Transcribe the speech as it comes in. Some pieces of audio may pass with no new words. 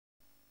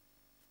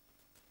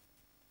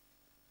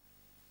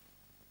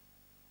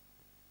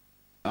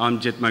I'm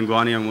Jit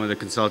Mangwani. I'm one of the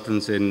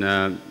consultants in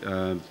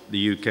the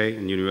UK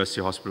in University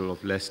Hospital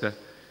of Leicester.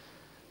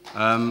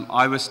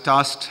 I was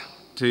tasked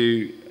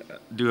to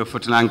do a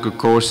foot and ankle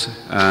course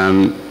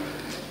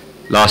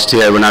last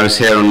year when I was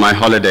here on my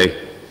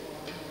holiday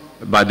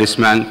by this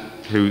man,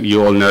 who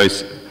you all know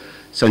is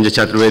Sanjay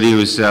Chaturvedi,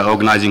 who's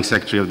organizing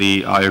secretary of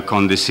the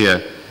IOACON this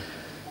year.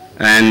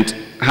 And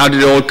how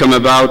did it all come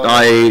about?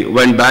 I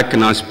went back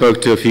and I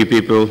spoke to a few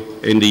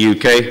people in the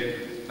UK.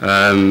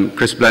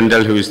 Chris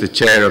Blundell, who is the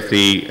chair of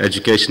the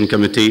Education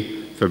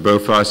Committee for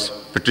both of us,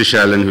 Patricia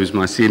Allen, who's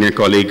my senior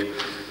colleague,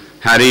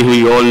 Harry, who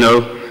you all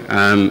know,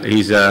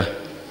 he's are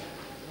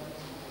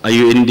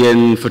you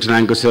Indian foot and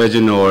ankle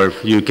surgeon or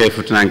UK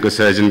foot and ankle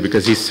surgeon?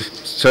 Because he's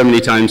so many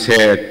times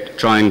here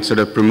trying to sort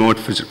of promote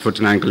foot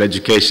and ankle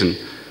education.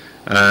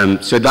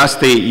 So that's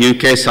the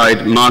UK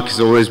side. Mark has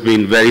always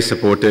been very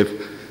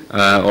supportive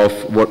of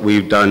what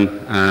we've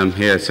done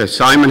here. So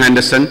Simon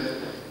Henderson,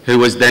 who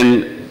was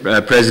then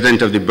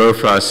president of the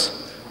BOFRAS,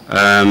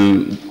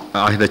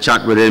 I had a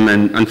chat with him,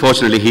 and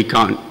unfortunately he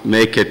can't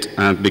make it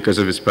because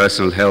of his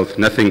personal health.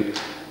 Nothing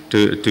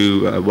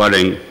to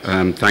worrying,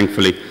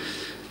 thankfully.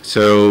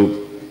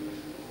 So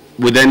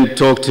we then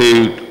talked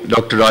to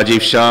Dr.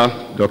 Rajiv Shah,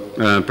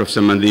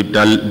 Professor Mandeep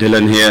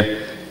Dhillon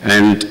here,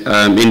 and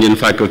Indian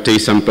faculty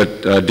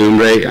Sampat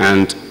Doomre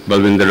and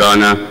Balwinder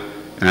Rana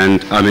and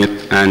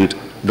Amit and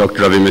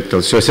Dr. Ravi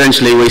Mittal. So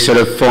essentially we sort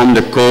of formed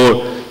a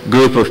core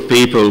group of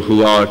people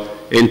who are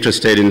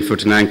interested in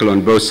foot and ankle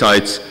on both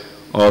sides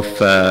of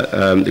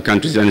the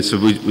countries, and so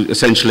we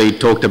essentially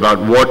talked about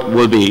what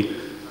will be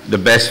the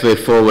best way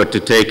forward to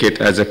take it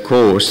as a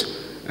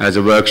course, as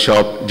a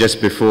workshop just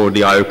before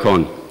the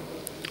IOACON.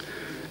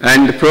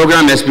 And the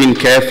program has been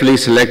carefully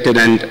selected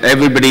and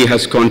everybody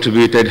has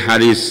contributed.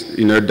 Harry's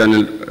done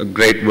a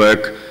great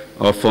work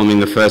of forming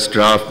the first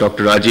draft.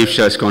 Dr. Rajiv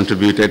Shah has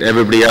contributed.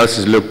 Everybody else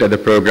has looked at the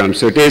program.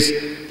 So it is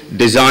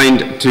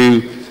designed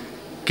to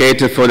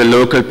cater for the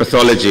local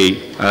pathology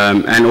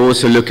and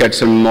also look at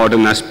some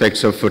modern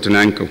aspects of foot and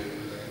ankle.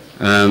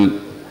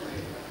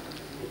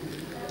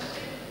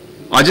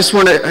 I just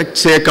want to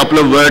say a couple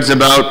of words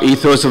about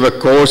ethos of a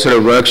course or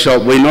a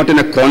workshop. We're not in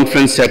a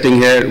conference setting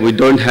here. We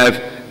don't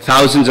have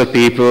thousands of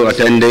people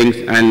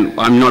attending, and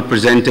I'm not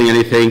presenting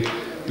anything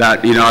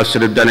that, I've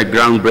sort of done a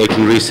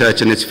groundbreaking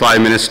research and it's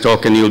 5 minutes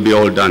talk and you'll be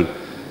all done.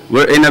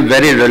 We're in a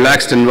very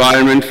relaxed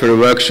environment for a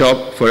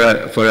workshop, for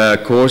a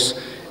course,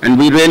 and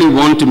we really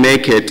want to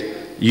make it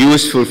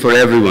useful for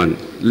everyone.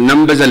 The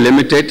numbers are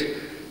limited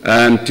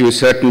to a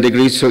certain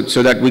degree so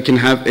that we can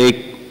have a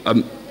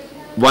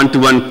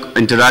one-to-one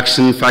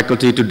interaction,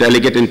 faculty to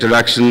delegate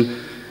interaction,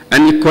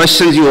 and the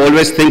questions you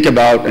always think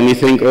about and you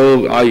think,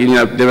 oh,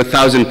 there were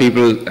 1,000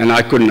 people and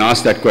I couldn't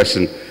ask that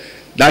question.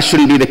 That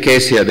shouldn't be the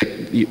case here.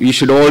 You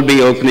should all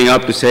be opening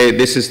up to say,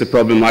 this is the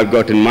problem I've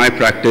got in my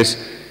practice.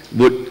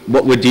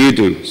 What would you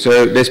do?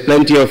 So there's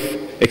plenty of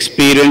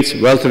experience,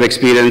 wealth of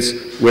experience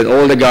with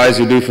all the guys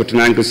who do foot and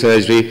ankle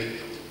surgery.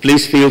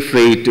 Please feel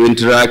free to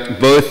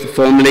interact both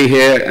formally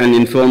here and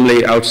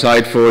informally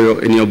outside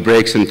in your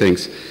breaks and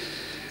things.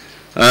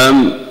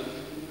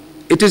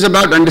 It is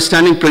about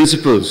understanding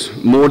principles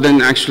more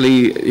than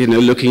actually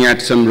looking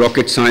at some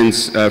rocket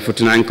science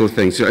foot and ankle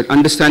things. So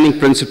understanding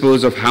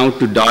principles of how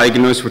to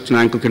diagnose foot and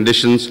ankle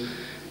conditions,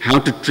 how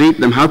to treat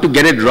them, how to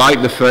get it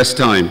right the first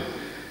time,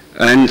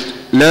 and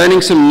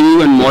learning some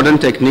new and modern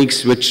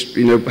techniques which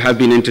have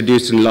been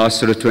introduced in the last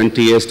sort of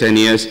 20 years, 10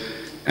 years,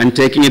 and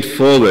taking it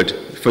forward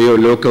for your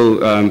local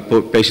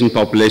patient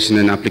population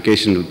and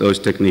application of those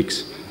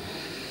techniques.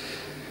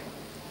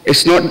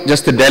 It's not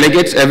just the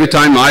delegates. Every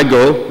time I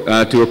go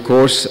to a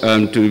course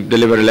to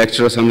deliver a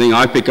lecture or something,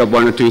 I pick up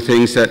one or two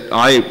things that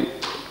I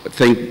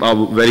think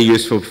are very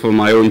useful for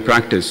my own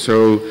practice.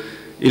 So,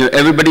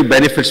 everybody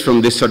benefits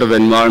from this sort of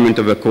environment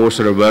of a course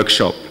or a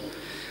workshop.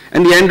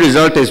 And the end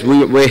result is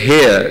we're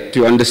here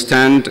to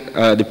understand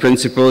the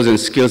principles and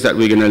skills that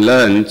we're going to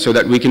learn so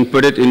that we can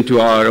put it into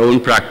our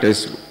own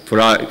practice for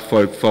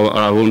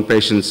our own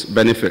patients'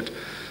 benefit.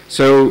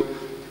 So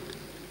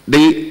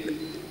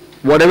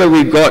whatever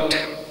we've got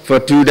for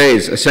 2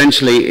 days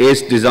essentially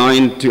is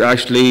designed to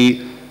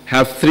actually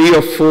have 3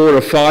 or 4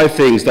 or 5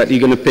 things that you're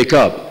going to pick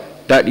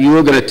up that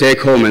you're going to take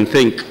home and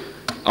think,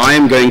 I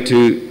am going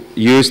to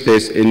use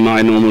this in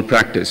my normal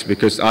practice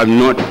because I've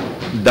not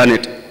done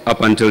it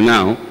up until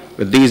now,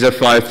 but these are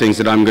 5 things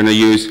that I'm going to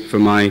use for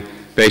my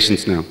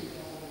patients now.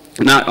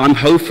 Now, I'm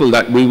hopeful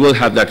that we will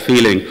have that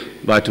feeling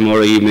by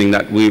tomorrow evening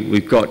that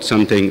we've got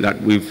something that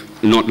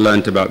we've not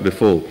learned about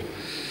before.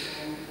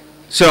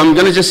 So I'm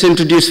going to just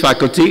introduce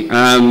faculty.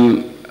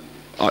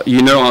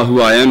 You know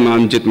who I am.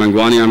 I'm Jit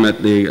Mangwani. I'm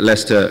at the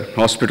Leicester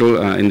Hospital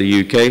in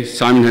the UK.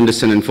 Simon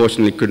Henderson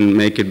unfortunately couldn't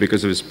make it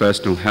because of his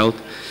personal health.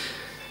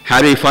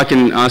 Harry, if I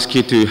can ask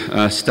you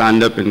to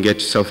stand up and get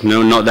yourself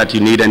known, not that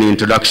you need any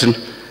introduction.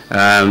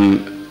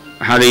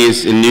 Harry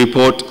is in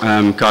Newport,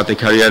 Karthik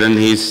Hariharan.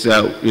 He's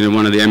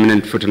one of the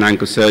eminent foot and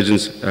ankle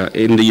surgeons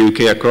in the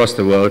UK, across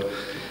the world.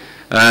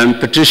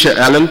 Patricia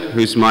Allen,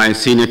 who's my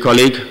senior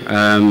colleague,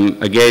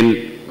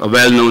 again, a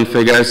well-known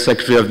figure,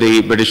 secretary of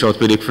the British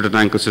Orthopedic Foot and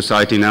Ankle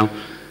Society now,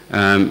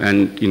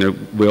 and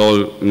we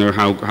all know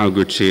how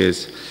good she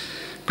is.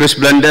 Chris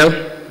Blundell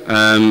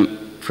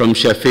from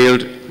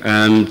Sheffield,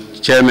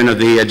 chairman of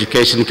the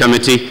Education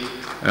Committee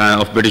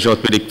of British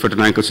Orthopedic Foot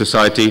and Ankle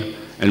Society,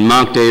 and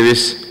Mark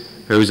Davis,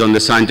 who is on the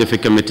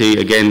scientific committee,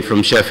 again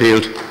from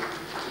Sheffield.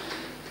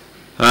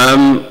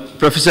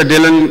 Professor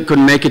Dillon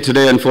couldn't make it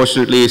today,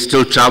 unfortunately. He's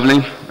still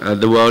traveling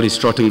the world. He's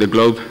trotting the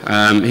globe.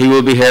 He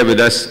will be here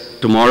with us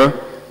tomorrow,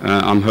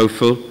 I'm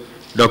hopeful.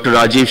 Dr.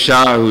 Rajiv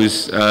Shah,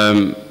 who's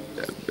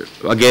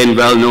again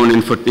well known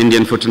in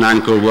Indian foot and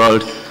ankle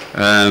world.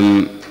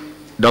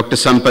 Dr.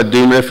 Sampath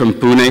Dumre from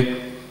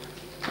Pune,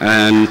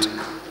 and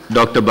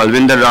Dr.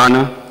 Balwinder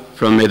Rana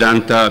from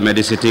Medanta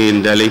Medicity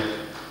in Delhi,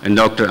 and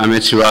Dr.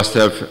 Amit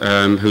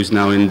Srivastav, who's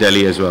now in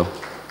Delhi as well.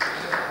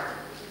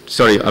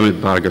 Sorry, Amit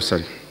Bhargav,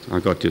 sorry. I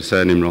got your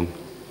surname wrong.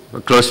 A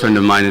close friend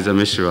of mine is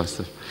Amit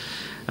Srivastav.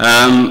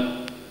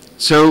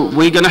 So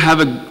we're going to have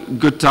a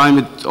good time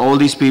with all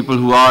these people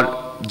who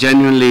are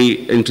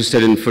genuinely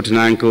interested in foot and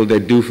ankle. They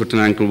do foot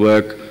and ankle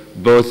work,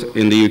 both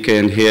in the UK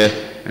and here,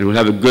 and we'll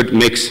have a good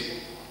mix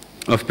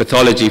of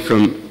pathology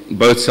from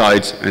both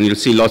sides, and you'll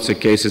see lots of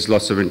cases,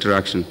 lots of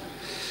interaction.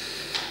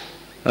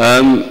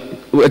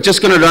 We're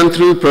just going to run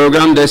through the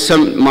program. There's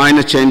some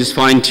minor changes,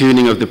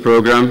 fine-tuning of the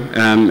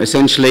program.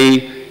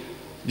 Essentially,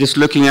 just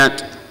looking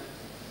at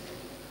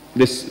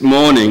this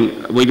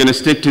morning, we're going to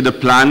stick to the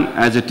plan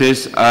as it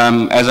is.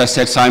 As I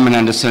said, Simon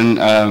Anderson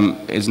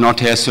is not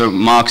here, so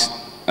Mark's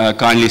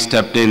kindly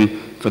stepped in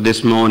for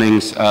this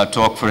morning's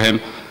talk for him.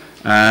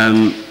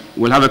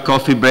 We'll have a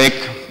coffee break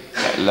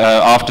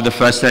after the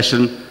first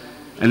session.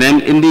 And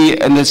then in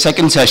the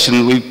second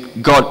session,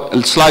 we've got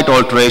a slight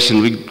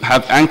alteration. We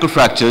have ankle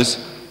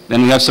fractures,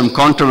 then we have some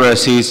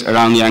controversies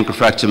around the ankle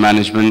fracture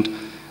management.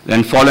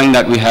 Then following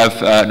that, we have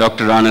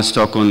Dr. Rana's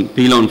talk on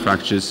P-lone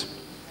fractures.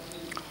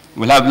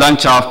 We'll have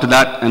lunch after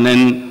that, and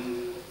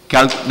then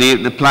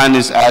the plan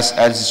is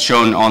as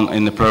shown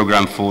in the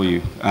program for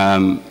you.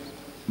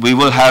 We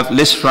will have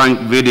Liz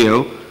Frank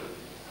video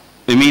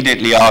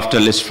immediately after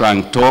Liz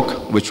Frank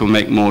talk, which will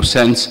make more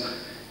sense.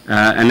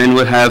 And then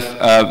we'll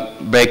have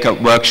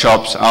breakout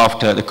workshops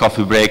after the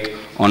coffee break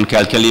on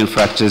calcaneal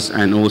fractures,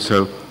 and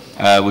also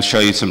we'll show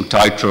you some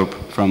tightrope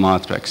from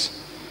Arthrex.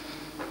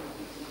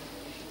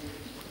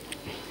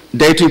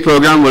 Day 2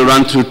 program we'll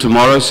run through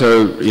tomorrow,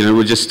 so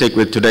we'll just stick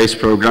with today's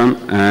program.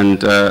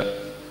 And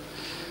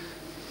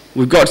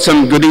we've got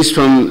some goodies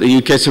from the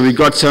UK, so we've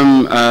got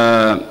some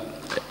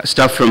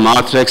stuff from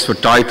Arthrex for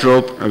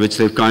tightrope, which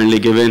they've kindly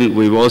given.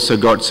 We've also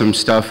got some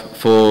stuff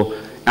for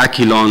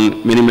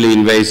Acculon, minimally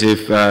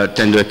invasive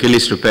tender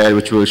Achilles repair,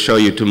 which we'll show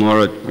you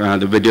tomorrow,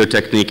 the video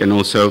technique, and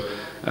also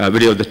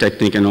video of the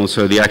technique, and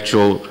also the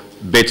actual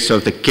bits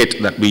of the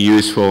kit that we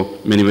use for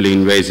minimally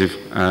invasive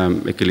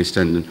Achilles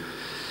tendon.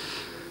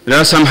 There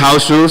are some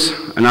house rules,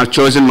 and I've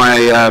chosen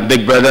my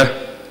big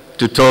brother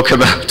to talk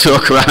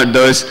about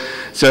those.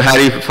 So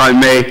Harry, if I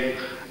may.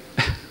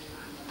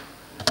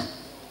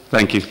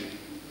 Thank you.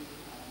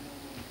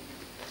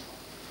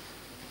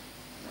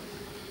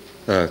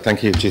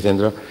 Thank you,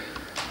 Jitendra.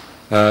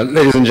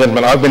 Ladies and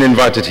gentlemen, I've been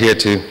invited here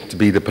to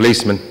be the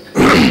policeman.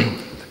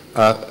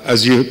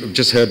 As you've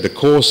just heard, the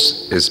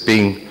course is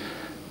being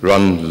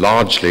run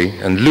largely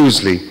and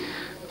loosely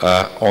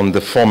on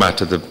the format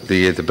of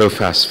the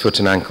BOFAS Foot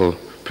and Ankle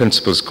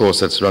Principles course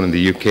that's run in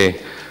the UK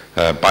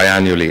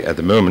biannually at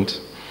the moment,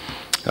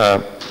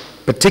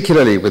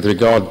 particularly with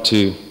regard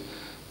to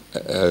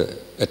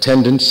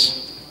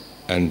attendance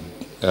and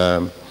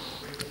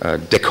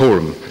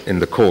decorum in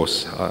the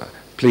course.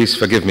 Please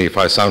forgive me if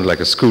I sound like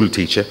a school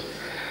teacher.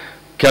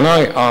 Can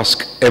I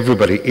ask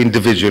everybody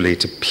individually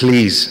to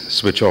please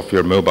switch off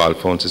your mobile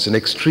phones? It's an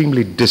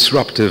extremely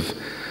disruptive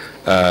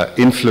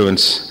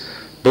influence,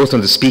 both on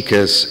the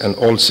speakers and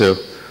also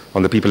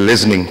on the people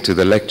listening to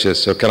the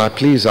lectures. So can I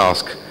please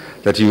ask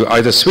that you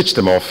either switch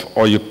them off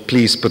or you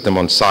please put them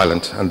on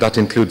silent, and that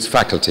includes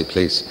faculty,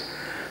 please.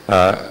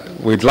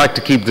 We'd like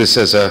to keep this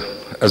as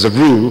a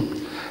rule.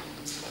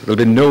 There'll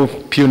be no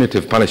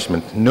punitive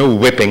punishment, no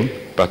whipping,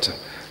 but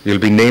you'll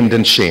be named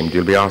and shamed.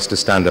 You'll be asked to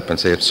stand up and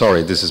say,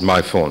 sorry, this is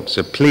my phone.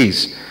 So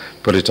please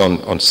put it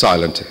on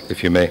silent,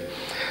 if you may.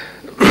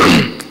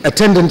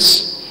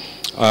 Attendance,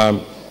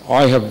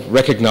 I have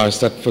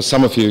recognized that for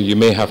some of you, you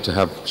may have to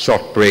have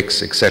short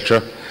breaks,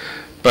 etc.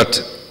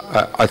 But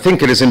I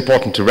think it is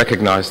important to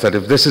recognize that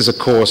if this is a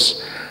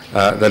course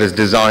that is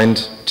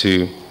designed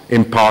to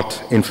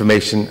impart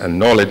information and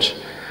knowledge,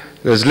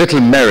 there's little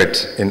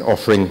merit in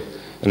offering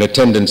an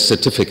attendance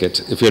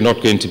certificate if you're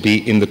not going to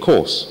be in the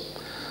course.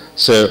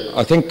 So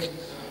I think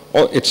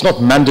it's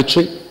not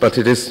mandatory, but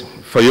it is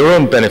for your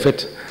own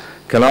benefit.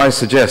 Can I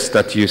suggest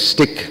that you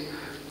stick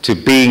to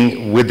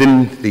being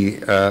within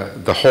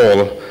the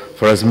hall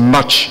for as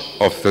much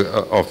of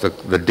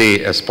the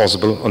day as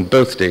possible on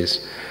both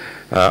days?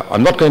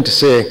 I'm not going to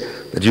say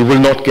that you will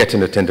not get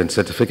an attendance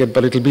certificate,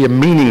 but it'll be a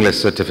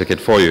meaningless certificate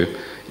for you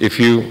if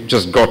you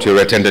just got your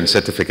attendance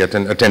certificate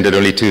and attended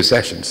only 2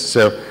 sessions.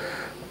 So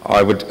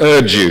I would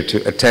urge you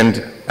to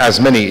attend as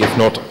many, if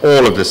not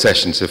all of the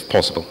sessions if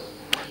possible.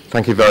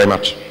 Thank you very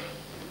much.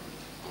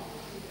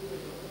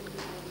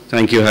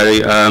 Thank you, Harry.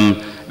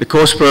 The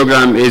course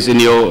program is in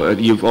your,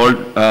 you've all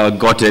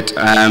got it.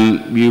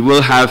 You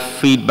will have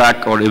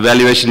feedback or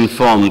evaluation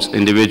forms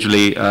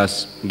individually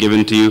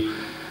given to you.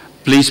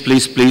 Please,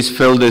 please, please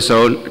fill this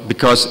out,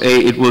 because A,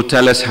 it will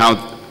tell us how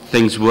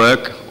things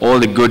work, all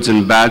the goods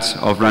and bads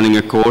of running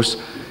a course.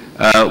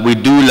 We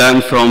do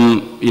learn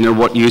from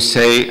what you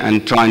say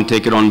and try and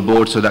take it on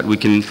board so that we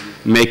can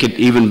make it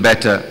even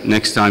better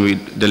next time we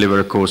deliver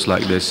a course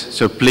like this.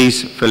 So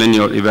please fill in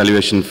your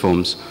evaluation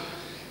forms.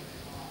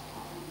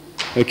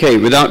 Okay,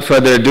 without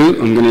further ado,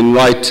 I'm going to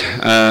invite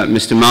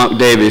Mr. Mark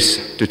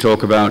Davis to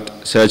talk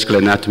about surgical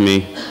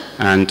anatomy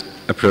and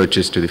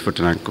approaches to the foot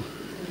and ankle.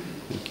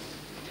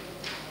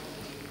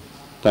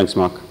 Thanks,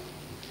 Mark.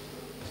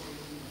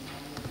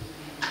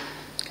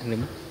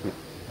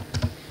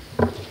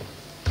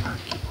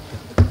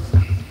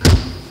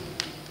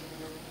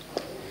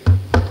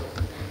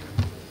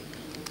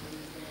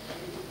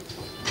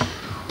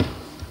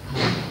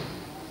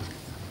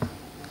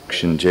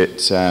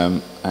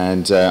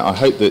 And I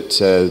hope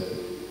that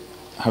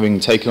having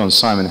taken on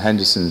Simon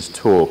Henderson's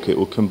talk, it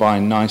will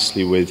combine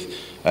nicely with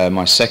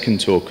my second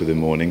talk of the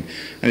morning.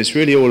 And it's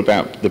really all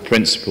about the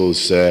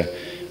principles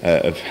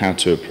of how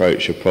to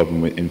approach a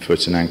problem in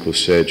foot and ankle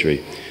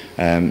surgery.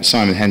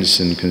 Simon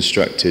Henderson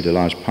constructed a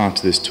large part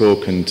of this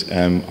talk, and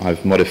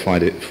I've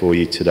modified it for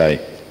you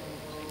today.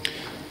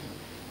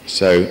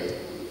 So,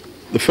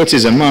 the foot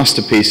is a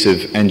masterpiece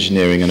of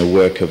engineering and a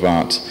work of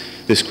art.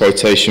 This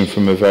quotation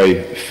from a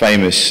very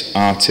famous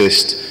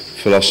artist,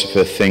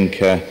 philosopher,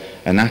 thinker,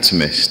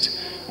 anatomist.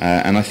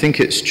 And I think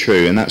it's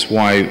true, and that's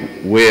why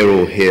we're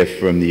all here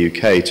from the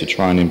UK, to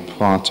try and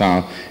impart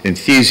our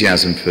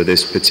enthusiasm for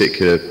this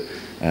particular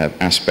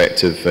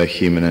aspect of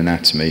human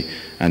anatomy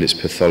and its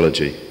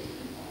pathology.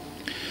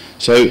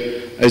 So,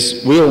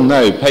 as we all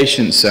know,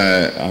 patients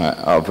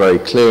are very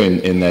clear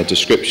in their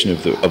description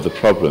of the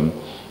problem,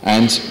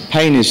 and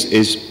pain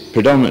is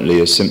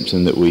predominantly a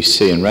symptom that we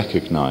see and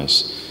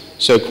recognise.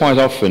 So quite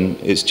often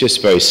it's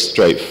just very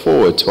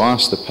straightforward to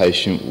ask the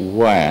patient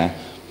where,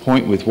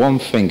 point with one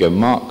finger,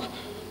 mark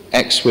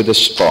X with a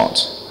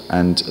spot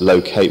and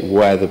locate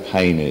where the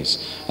pain is.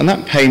 And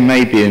that pain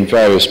may be in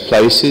various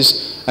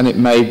places, and it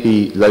may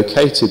be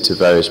located to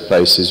various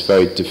places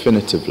very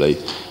definitively,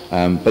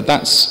 but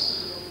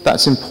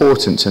that's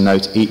important to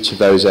note each of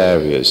those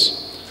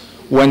areas.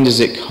 When does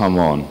it come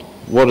on?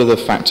 What are the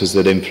factors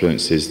that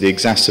influence it, the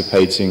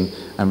exacerbating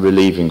and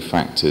relieving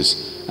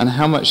factors? And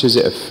how much is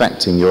it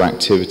affecting your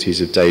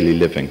activities of daily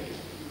living?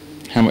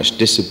 How much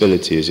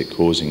disability is it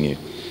causing you?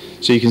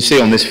 So you can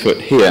see on this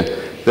foot here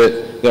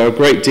that there are a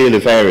great deal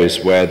of areas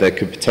where there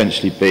could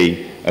potentially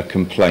be a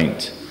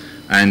complaint.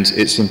 And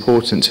it's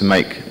important to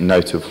make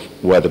note of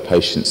where the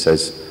patient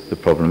says the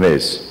problem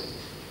is.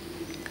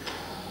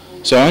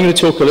 So I'm going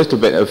to talk a little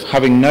bit of,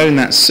 having known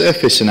that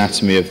surface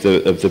anatomy of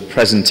the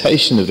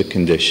presentation of the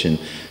condition,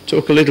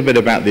 talk a little bit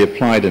about the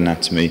applied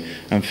anatomy.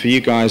 And for you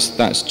guys,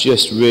 that's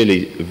just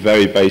really a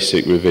very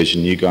basic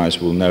revision. You guys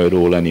will know it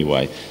all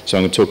anyway. So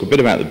I'm going to talk a bit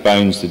about the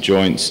bones, the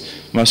joints,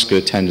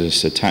 muscular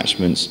tendinous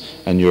attachments,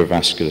 and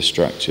neurovascular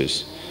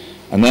structures.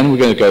 And then we're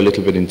going to go a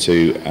little bit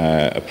into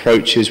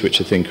approaches, which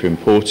I think are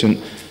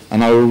important.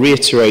 And I will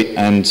reiterate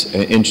and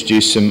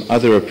introduce some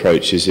other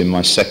approaches in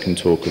my second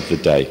talk of the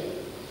day.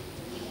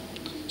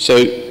 So,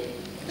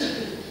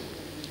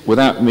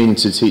 without meaning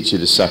to teach you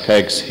to suck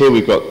eggs, here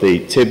we've got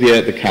the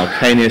tibia, the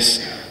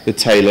calcaneus, the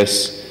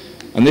talus,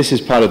 and this is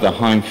part of the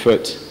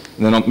hindfoot.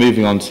 And then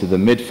moving on to the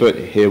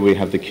midfoot, here we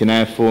have the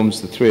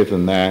cuneiforms, the three of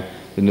them there,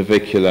 the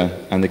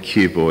navicular and the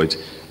cuboid,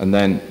 and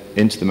then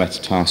into the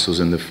metatarsals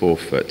and the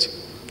forefoot.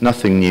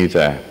 Nothing new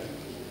there.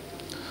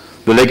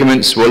 The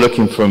ligaments, we're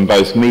looking from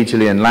both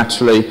medially and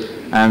laterally,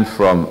 and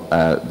from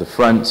the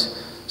front.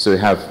 So we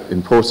have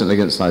important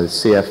ligaments like the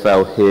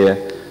CFL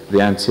here, the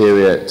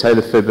anterior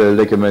talofibular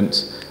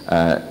ligament,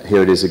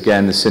 here it is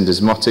again, the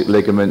syndesmotic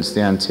ligaments,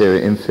 the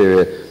anterior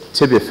inferior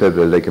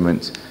tibiofibular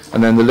ligament,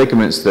 and then the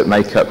ligaments that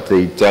make up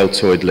the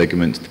deltoid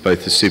ligament,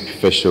 both the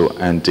superficial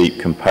and deep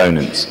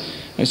components.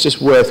 And it's just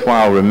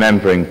worthwhile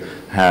remembering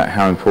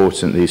how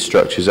important these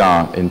structures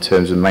are in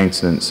terms of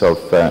maintenance of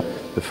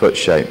the foot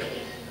shape.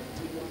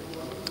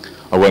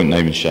 I won't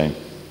name and shame.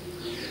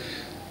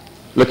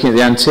 Looking at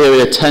the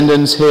anterior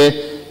tendons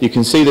here, you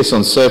can see this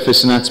on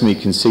surface anatomy. You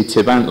can see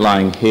tibant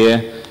lying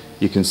here.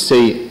 You can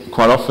see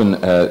quite often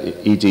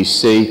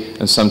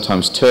EDC, and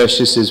sometimes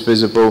tertius is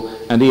visible,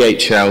 and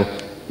EHL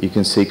you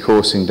can see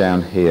coursing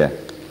down here.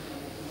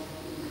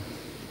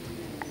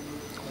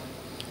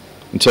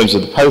 In terms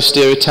of the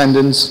posterior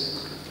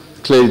tendons,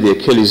 clearly the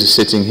Achilles is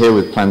sitting here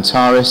with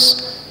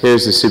plantaris.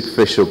 Here's the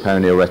superficial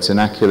peroneal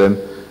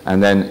retinaculum,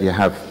 and then you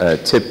have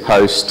tib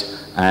post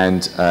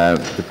and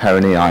the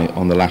peronei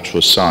on the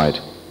lateral side.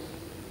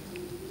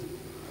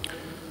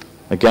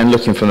 Again,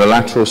 looking from the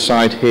lateral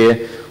side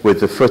here, with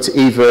the foot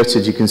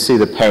everted, you can see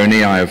the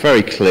peronei are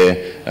very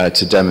clear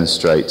to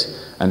demonstrate.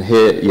 And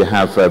here you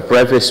have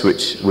brevis,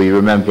 which we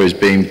remember as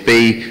being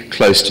B,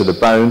 close to the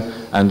bone,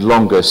 and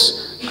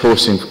longus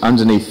coursing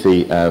underneath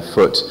the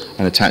foot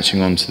and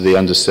attaching onto the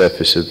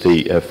undersurface of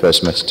the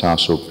first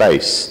metatarsal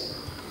base.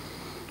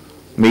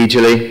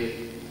 Medially,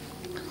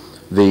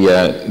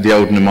 the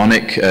old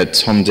mnemonic,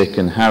 Tom, Dick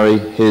and Harry.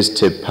 Here's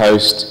tib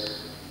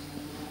post,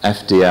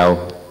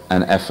 FDL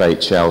and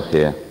FHL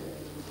here.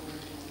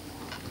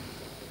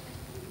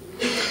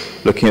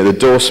 Looking at the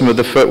dorsum of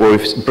the foot, well,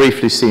 we've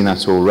briefly seen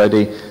that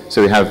already.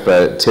 So we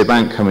have tib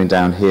ank coming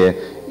down here,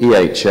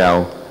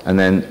 EHL, and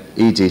then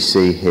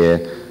EDC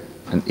here,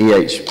 and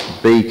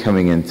EHB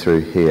coming in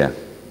through here.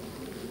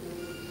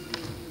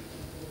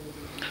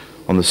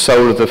 On the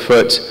sole of the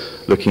foot,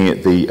 looking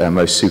at the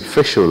most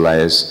superficial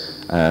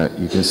layers,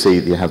 you can see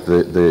you have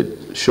the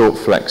short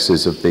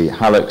flexors of the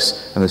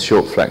hallux and the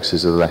short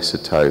flexors of the lesser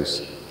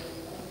toes.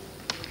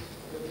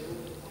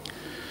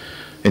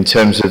 In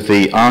terms of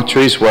the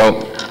arteries,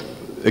 well,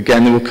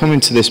 again, we'll come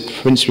into this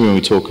principally when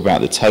we talk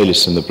about the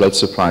talus and the blood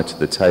supply to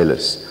the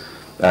talus.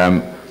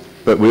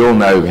 But we all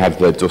know we have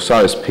the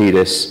dorsalis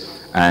pedis,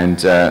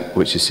 and,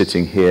 which is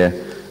sitting here,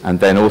 and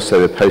then also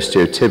the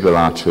posterior tibial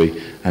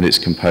artery and its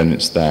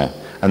components there.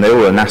 And they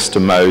all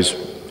anastomose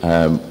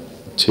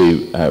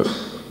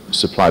to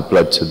supply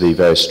blood to the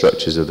various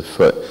structures of the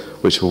foot,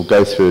 which we'll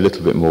go through a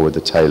little bit more with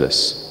the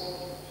talus.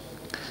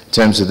 In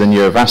terms of the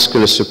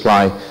neurovascular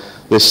supply,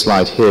 this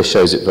slide here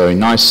shows it very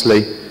nicely.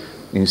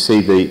 You can see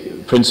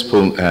the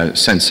principal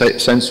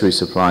sensory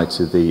supply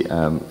to the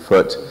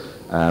foot,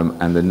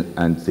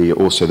 and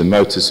also the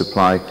motor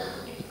supply,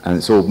 and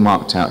it's all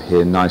marked out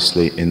here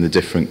nicely in the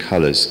different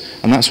colours.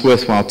 And that's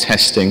worthwhile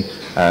testing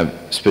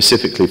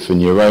specifically for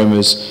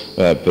neuromas,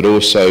 but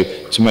also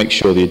to make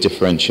sure that you're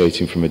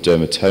differentiating from a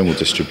dermatomal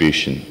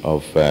distribution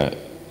of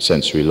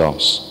sensory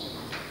loss.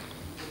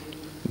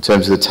 In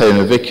terms of the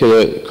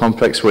talonavicular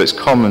complex, well, it's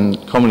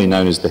commonly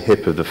known as the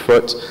hip of the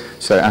foot,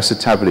 so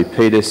acetabuli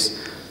pedis.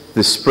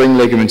 The spring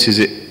ligament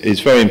is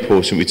very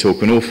important. We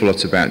talk an awful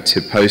lot about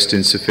tib post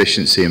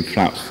insufficiency and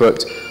flat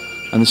foot,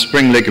 and the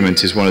spring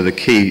ligament is one of the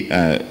key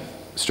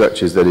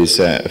structures that is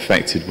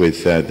affected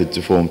with the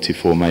deformity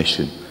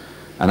formation.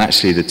 And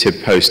actually the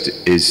tib post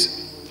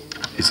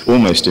is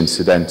almost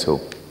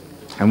incidental.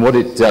 And what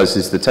it does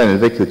is the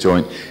talonavicular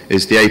joint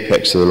is the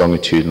apex of the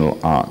longitudinal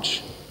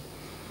arch.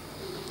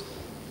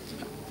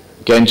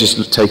 Again,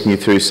 just taking you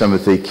through some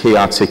of the key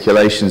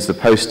articulations, the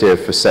posterior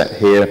facet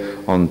here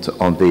on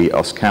the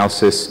os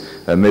calcis,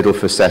 middle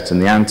facet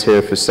and the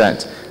anterior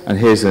facet, and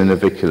here's the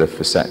navicular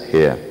facet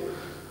here.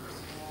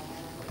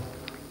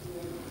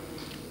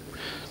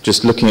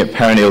 Just looking at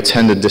peroneal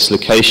tendon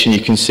dislocation, you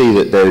can see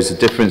that there is a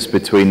difference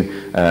between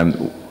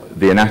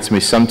the anatomy,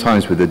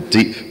 sometimes with a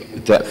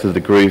deep depth of the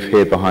groove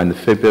here behind the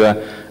fibula,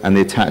 and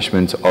the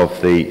attachment of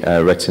the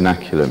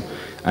retinaculum.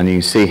 And you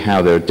can see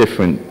how there are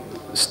different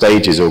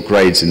stages or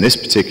grades in this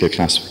particular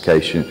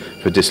classification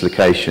for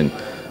dislocation.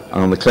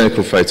 And on the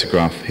clinical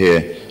photograph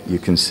here, you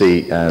can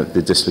see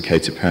the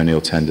dislocated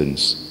peroneal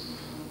tendons.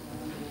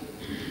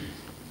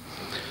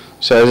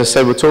 So as I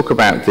said, we'll talk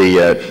about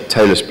the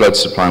talus blood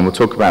supply, and we'll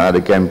talk about that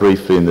again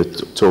briefly in the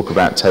talk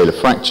about talar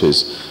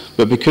fractures.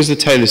 But because the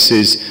talus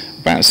is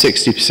about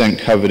 60%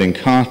 covered in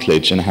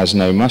cartilage and has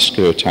no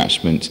muscular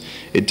attachment,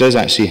 it does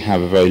actually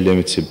have a very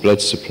limited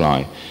blood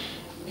supply.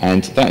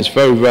 And that is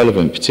very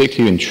relevant,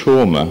 particularly in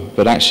trauma,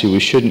 but actually we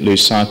shouldn't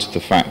lose sight of the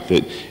fact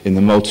that in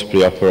the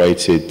multiply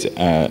operated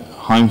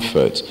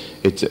hindfoot,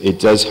 it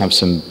does have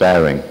some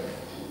bearing.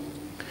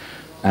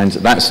 And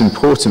that's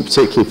important,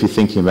 particularly if you're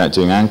thinking about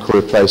doing ankle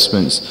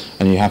replacements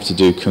and you have to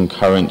do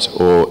concurrent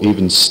or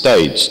even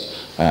staged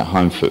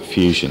hindfoot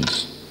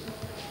fusions.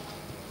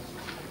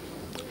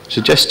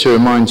 So just to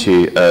remind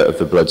you of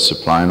the blood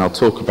supply, and I'll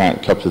talk about a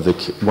couple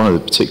of one of the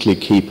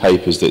particularly key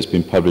papers that's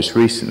been published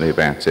recently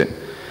about it.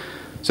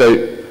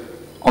 So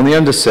on the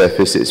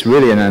undersurface, it's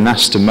really an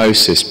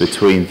anastomosis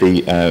between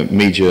the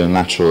medial and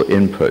lateral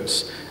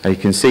inputs. And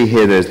you can see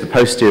here there's the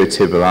posterior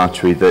tibial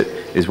artery that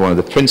is one of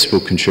the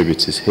principal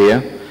contributors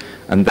here.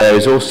 And there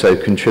is also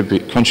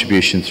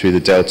contribution through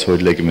the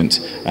deltoid ligament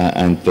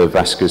and the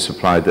vascular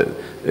supply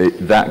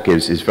that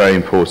gives is very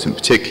important,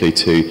 particularly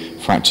to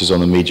fractures on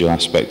the medial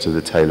aspect of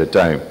the talar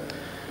dome.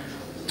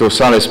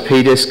 Dorsalis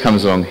pedis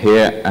comes along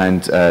here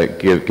and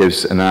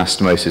gives an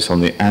anastomosis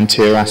on the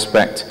anterior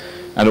aspect.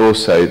 And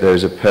also there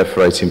is a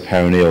perforating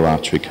peroneal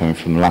artery coming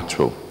from the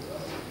lateral.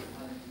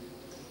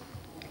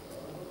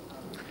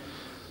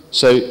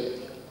 So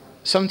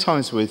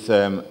sometimes with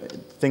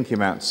thinking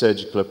about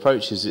surgical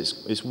approaches,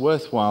 it's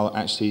worthwhile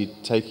actually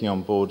taking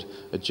on board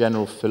a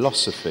general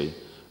philosophy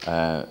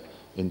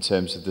in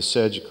terms of the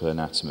surgical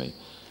anatomy.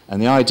 And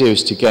the idea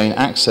is to gain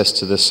access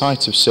to the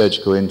site of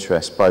surgical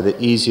interest by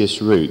the easiest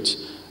route,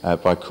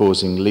 by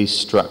causing least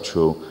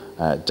structural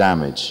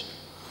damage.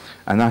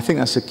 And I think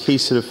that's a key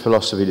sort of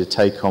philosophy to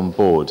take on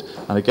board.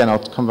 And again, I'll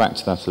come back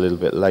to that a little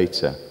bit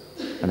later,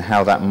 and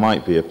how that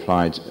might be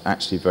applied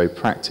actually very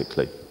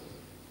practically.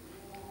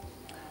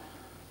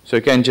 So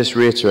again, just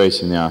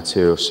reiterating the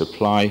arterial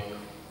supply.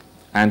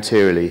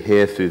 anteriorly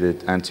here through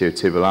the anterior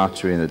tibial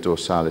artery and the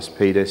dorsalis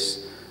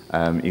pedis.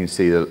 You can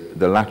see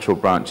the lateral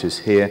branches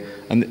here,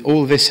 and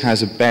all this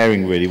has a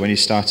bearing really when you're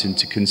starting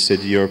to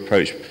consider your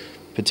approach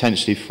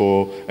potentially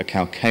for a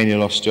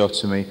calcaneal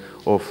osteotomy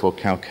or for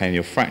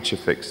calcaneal fracture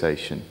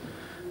fixation.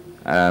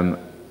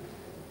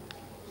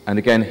 And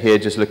again here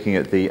just looking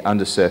at the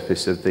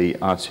undersurface of the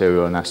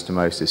arterial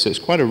anastomosis. So it's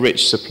quite a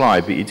rich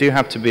supply, but you do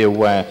have to be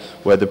aware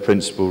where the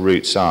principal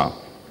routes are.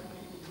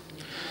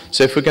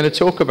 So if we're going to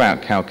talk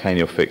about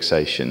calcaneal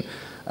fixation,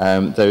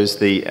 there is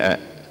the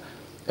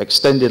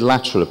extended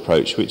lateral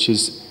approach, which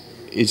is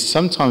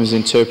sometimes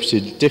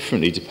interpreted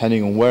differently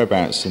depending on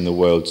whereabouts in the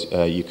world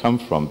you come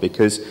from,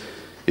 because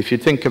if you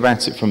think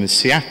about it from the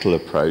Seattle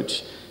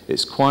approach,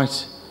 it's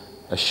quite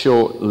a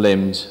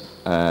short-limbed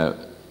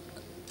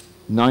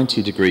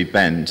 90-degree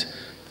bend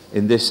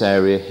in this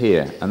area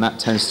here, and that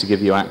tends to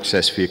give you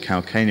access for your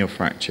calcaneal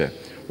fracture.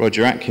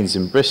 Roger Atkins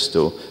in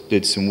Bristol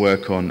did some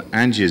work on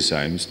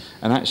angiosomes,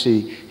 and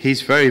actually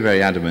he's very,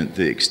 very adamant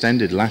the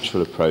extended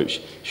lateral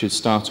approach should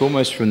start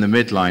almost from the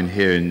midline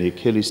here in the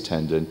Achilles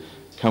tendon,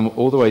 come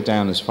all the way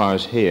down as far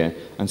as here,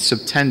 and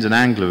subtend an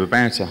angle of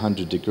about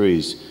 100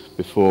 degrees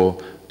before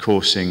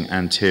coursing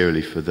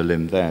anteriorly for the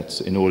limb there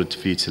in order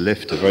for you to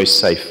lift a very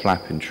safe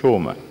flap in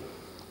trauma.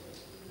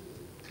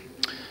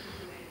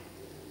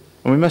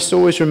 And we must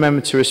always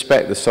remember to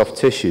respect the soft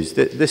tissues.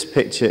 This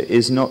picture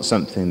is not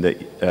something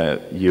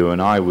that you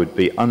and I would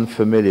be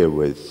unfamiliar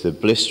with, the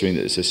blistering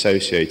that's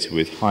associated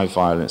with high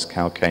violence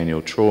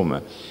calcaneal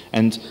trauma.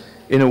 And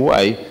in a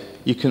way,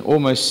 you can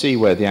almost see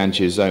where the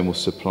angiosomal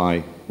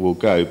supply will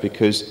go,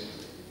 because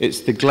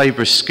it's the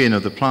glabrous skin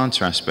of the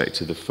plantar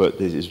aspect of the foot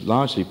that is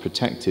largely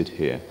protected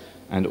here.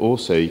 And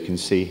also you can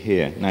see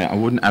here. Now, I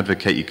wouldn't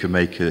advocate you could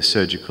make a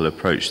surgical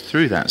approach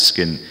through that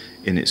skin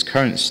in its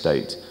current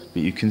state,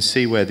 but you can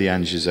see where the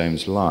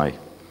angiosomes lie.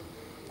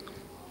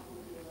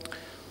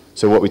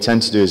 So what we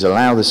tend to do is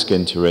allow the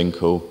skin to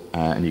wrinkle,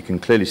 and you can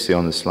clearly see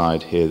on the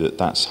slide here that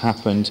that's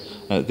happened.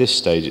 At this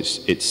stage,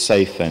 it's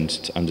safe then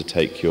to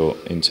undertake your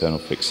internal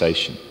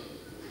fixation.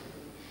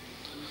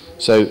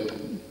 So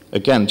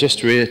again, just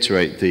to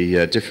reiterate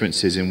the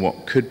differences in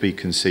what could be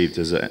conceived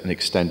as an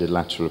extended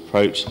lateral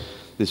approach,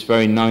 this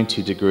very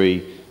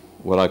 90-degree,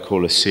 what I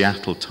call a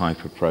Seattle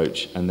type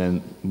approach, and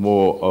then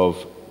more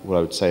of what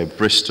I would say a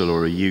Bristol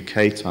or a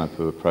UK type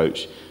of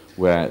approach,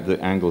 where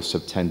the angle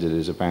subtended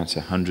is about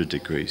 100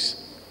 degrees.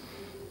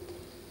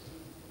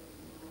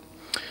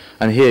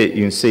 And here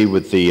you can see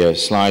with the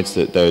slides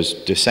that there's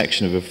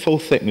dissection of a full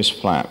thickness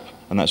flap,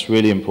 and that's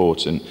really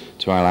important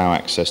to allow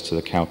access to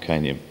the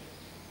calcaneum.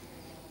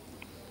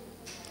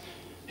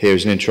 Here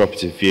is an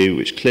intraoperative view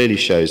which clearly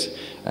shows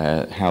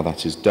how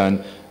that is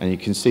done, and you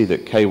can see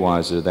that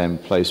K-wires are then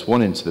placed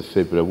one into the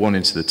fibula, one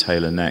into the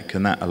talar neck,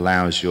 and that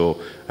allows your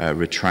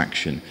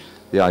retraction.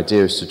 The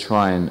idea is to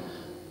try and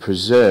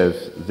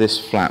preserve this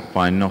flap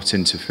by not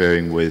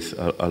interfering with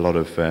a lot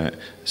of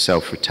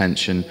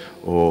self-retention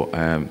or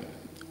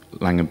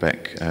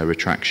Langenbeck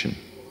retraction.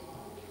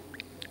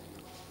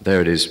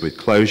 There it is with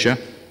closure.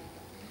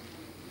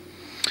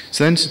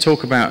 So then to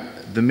talk about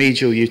the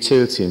medial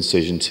utility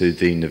incision to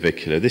the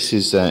navicular. This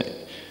is an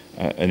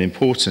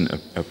important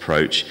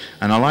approach,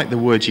 and I like the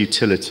word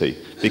utility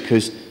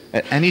because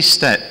at any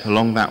step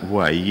along that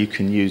way you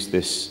can use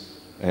this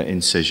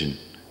incision.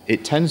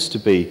 It tends to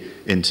be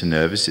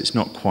internervous, it's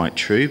not quite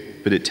true,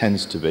 but it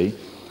tends to be,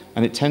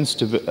 and it tends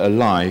to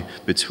lie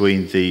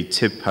between the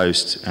tib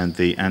post and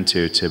the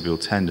anterior tibial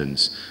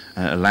tendons,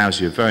 and it allows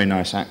you a very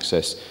nice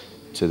access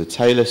to the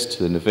talus,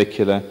 to the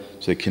navicular,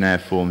 to the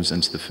cuneiforms,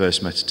 and to the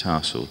first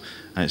metatarsal.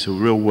 And it's a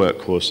real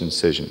workhorse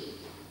incision.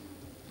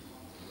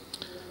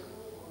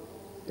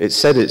 It's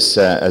said it's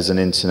as an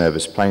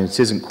internervous plane. It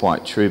isn't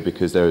quite true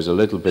because there is a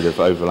little bit of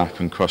overlap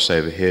and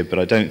crossover here, but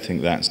I don't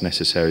think that's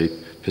necessarily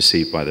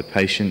perceived by the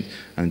patient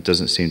and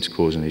doesn't seem to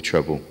cause any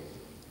trouble.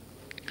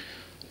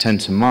 I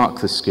tend to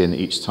mark the skin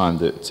each time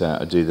that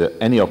I do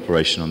any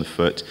operation on the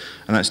foot,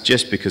 and that's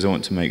just because I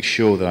want to make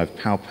sure that I've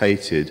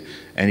palpated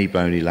any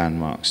bony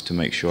landmarks to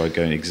make sure I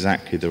go in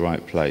exactly the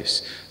right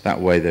place.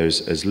 That way there's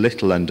as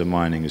little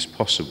undermining as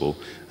possible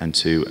and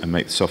to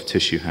make the soft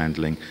tissue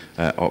handling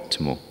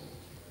optimal.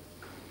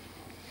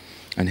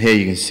 And here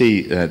you can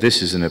see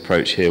this is an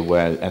approach here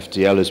where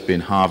FDL has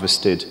been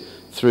harvested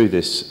through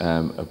this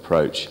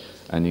approach,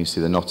 and you can see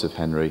the knot of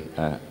Henry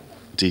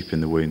deep in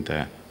the wound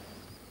there.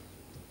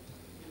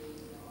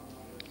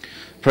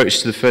 Approach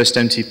to the first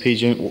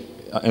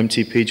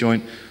MTP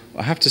joint.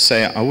 I have to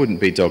say I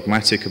wouldn't be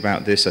dogmatic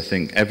about this. I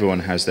think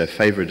everyone has their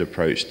favourite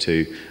approach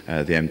to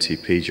the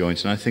MTP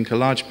joint, and I think a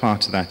large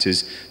part of that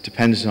is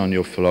dependent on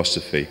your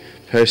philosophy.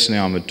 Personally,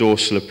 I'm a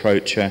dorsal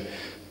approacher,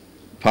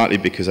 partly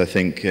because I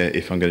think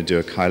if I'm going to do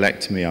a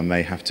cheilectomy, I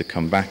may have to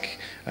come back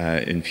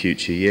in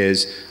future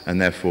years, and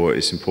therefore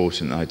it's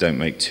important that I don't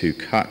make two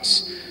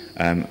cuts.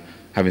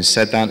 Having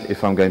said that,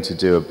 if I'm going to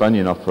do a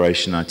bunion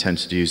operation, I tend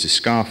to use a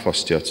scarf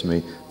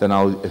osteotomy, then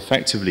I'll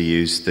effectively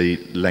use the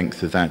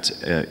length of that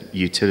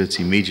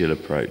utility medial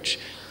approach.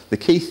 The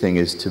key thing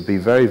is to be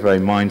very, very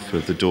mindful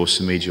of the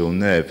dorsomedial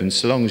nerve, and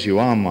so long as you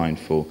are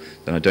mindful,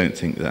 then I don't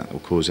think that will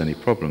cause any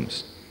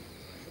problems.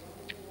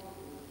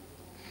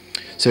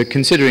 So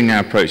considering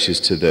our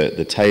approaches to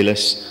the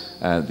talus,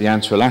 the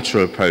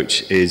anterolateral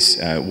approach is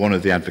one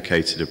of the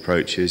advocated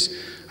approaches.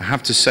 I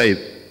have to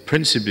say,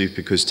 principally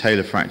because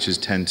talar fractures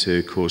tend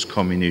to cause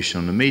comminution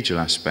on the medial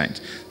aspect,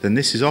 then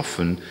this is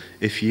often,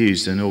 if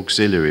used, an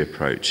auxiliary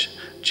approach,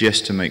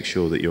 just to make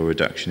sure that your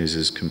reduction is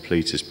as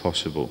complete as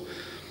possible.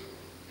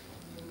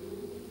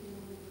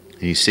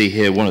 And you see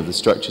here one of the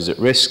structures at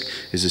risk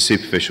is the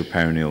superficial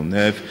perineal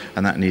nerve,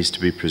 and that needs to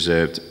be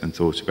preserved and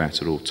thought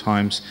about at all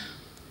times.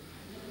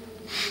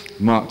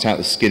 Marked out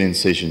the skin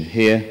incision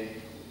here,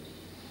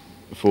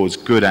 affords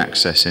good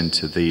access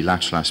into the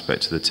lateral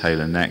aspect of the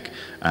talar neck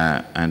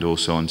and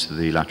also onto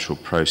the lateral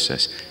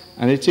process.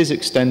 And it is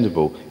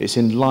extendable. It's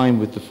in line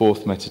with the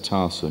fourth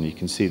metatarsal, and you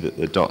can see that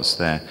the dots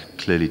there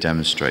clearly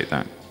demonstrate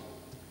that.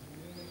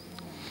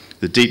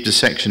 The deep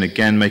dissection,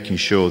 again, making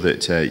sure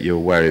that you're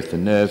aware of the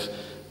nerve.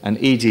 And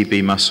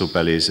EDB muscle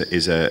belly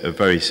is a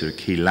very sort of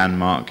key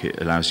landmark.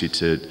 It allows you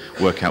to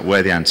work out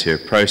where the anterior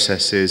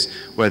process is,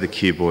 where the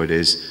cuboid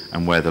is,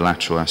 and where the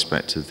lateral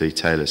aspect of the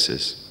talus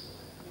is.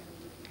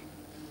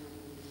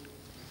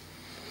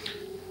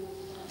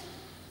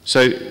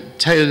 So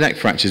talar neck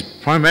fractures,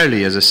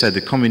 primarily, as I said, the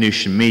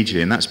comminution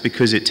medially, and that's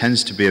because it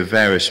tends to be a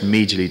varus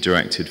medially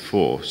directed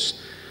force,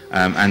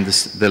 and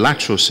the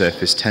lateral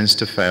surface tends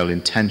to fail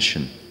in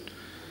tension.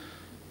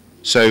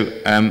 So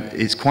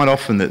it's quite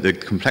often that the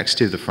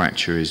complexity of the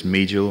fracture is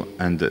medial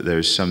and that there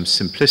is some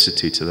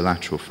simplicity to the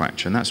lateral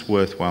fracture, and that's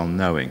worthwhile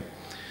knowing.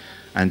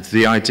 And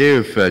the idea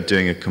of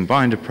doing a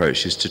combined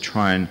approach is to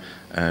try and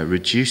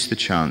reduce the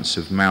chance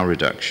of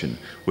malreduction,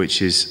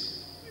 which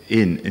is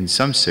in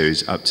some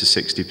series up to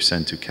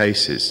 60% of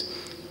cases.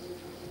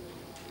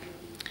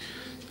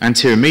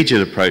 Anterior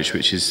medial approach,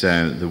 which is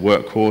the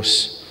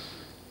workhorse,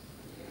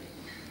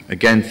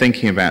 again,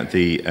 thinking about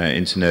the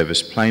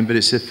internervous plane, but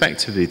it's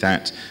effectively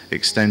that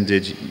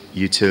extended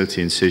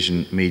utility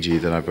incision medially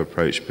that I've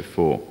approached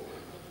before.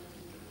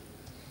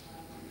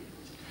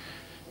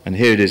 And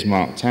here it is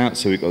marked out.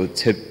 So we've got the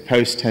tib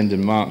post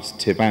tendon marked,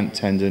 tib-ant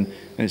tendon,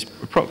 and it's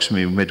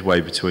approximately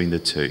midway between the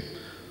two.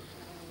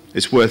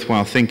 It's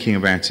worthwhile thinking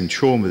about in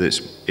trauma that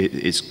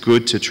it's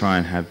good to try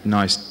and have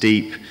nice,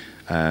 deep,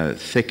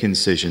 thick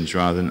incisions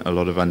rather than a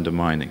lot of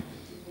undermining.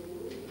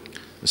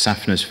 The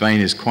saphenous vein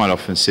is quite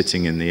often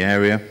sitting in the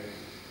area,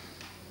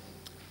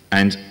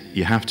 and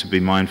you have to be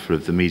mindful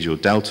of the medial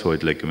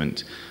deltoid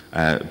ligament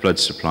blood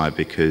supply,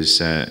 because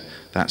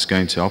that's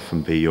going to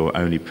often be your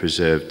only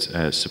preserved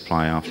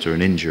supply after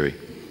an injury.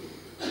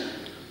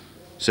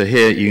 So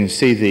here you can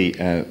see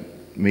the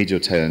medial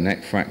talar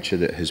neck fracture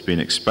that has been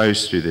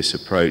exposed through this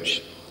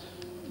approach.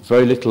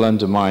 Very little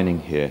undermining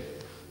here,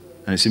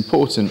 and it's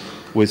important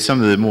with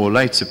some of the more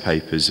later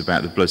papers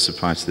about the blood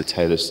supply to the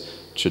talus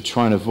to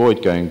try and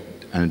avoid going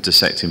and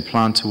dissecting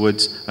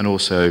plantarwards and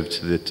also over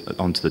to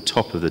onto the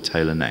top of the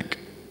talar neck.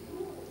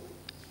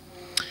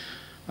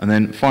 And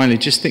then finally,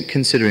 just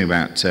considering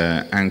about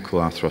ankle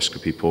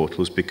arthroscopy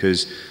portals,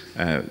 because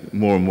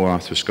more and more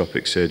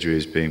arthroscopic surgery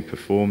is being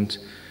performed,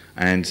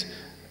 and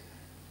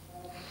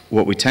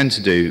what we tend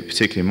to do,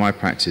 particularly in my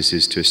practice,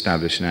 is to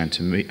establish an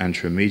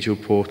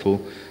anteromedial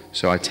portal.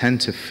 So I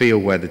tend to feel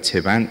where the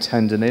tib-ant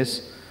tendon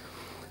is,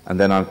 and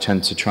then I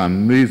tend to try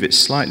and move it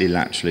slightly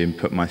laterally and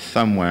put my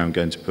thumb where I'm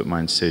going to put my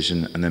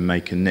incision, and then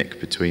make a nick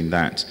between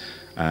that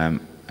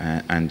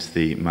and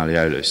the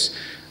malleolus.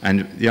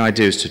 And the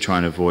idea is to try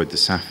and avoid the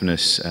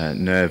saphenous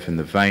nerve and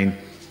the vein,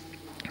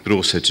 but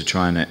also to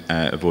try and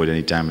avoid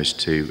any damage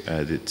to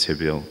the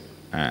tibial,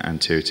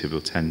 anterior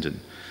tibial tendon.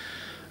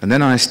 And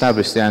then I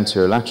establish the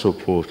anterolateral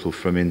portal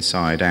from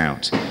inside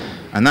out.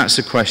 And that's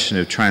a question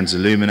of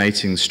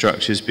transilluminating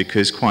structures,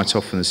 because quite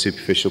often the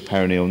superficial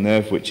perineal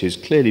nerve, which is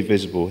clearly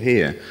visible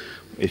here,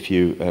 if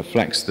you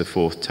flex the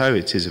fourth toe,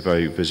 it is a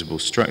very visible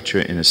structure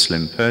in a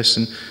slim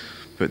person.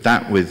 But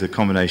that, with the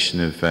combination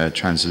of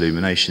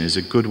transillumination, is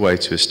a good way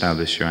to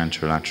establish your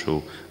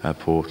anterolateral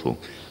portal.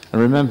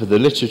 And remember, the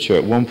literature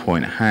at one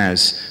point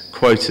has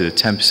quoted a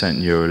 10%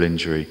 neural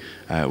injury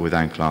with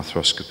ankle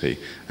arthroscopy.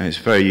 And it's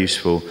very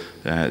useful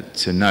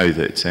to know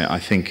that I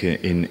think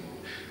in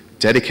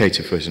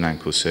dedicated foot and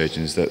ankle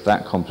surgeons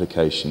that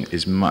complication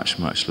is much,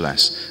 much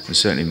less. And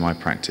certainly in my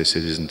practice,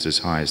 it isn't as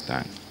high as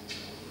that.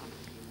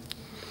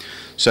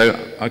 So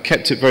I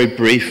kept it very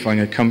brief. I'm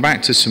going to come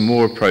back to some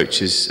more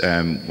approaches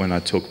when I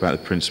talk about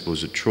the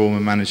principles of trauma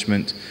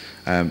management.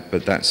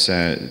 But that's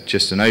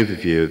just an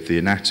overview of the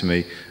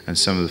anatomy and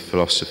some of the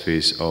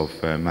philosophies of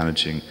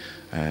managing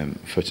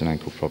foot and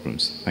ankle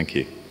problems. Thank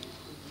you.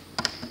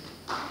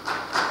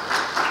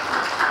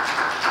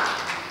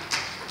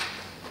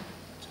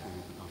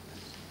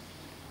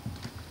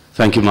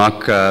 Thank you,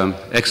 Mark.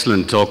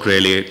 Excellent talk,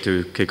 really,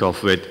 to kick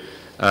off with.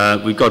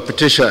 We've got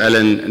Patricia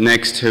Ellen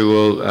next, who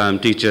will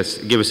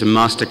give us a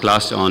master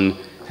class on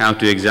how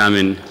to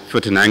examine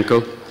foot and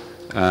ankle.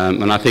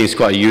 And I think it's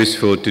quite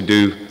useful to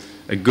do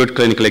a good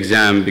clinical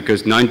exam,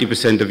 because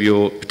 90% of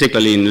your,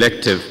 particularly in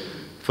elective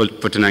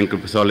foot and ankle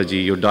pathology,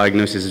 your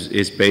diagnosis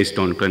is based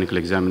on clinical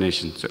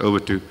examination. So over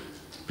to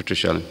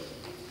Patricia Allen.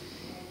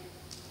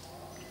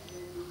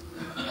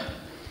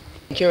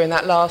 During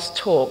that last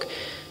talk,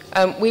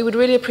 we would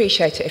really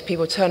appreciate it if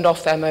people turned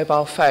off their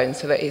mobile phones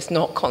so that it's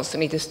not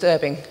constantly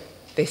disturbing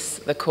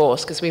the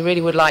course, because we really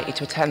would like you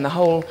to attend the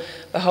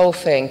whole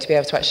thing to be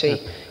able to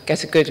actually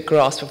get a good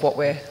grasp of what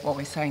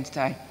we're saying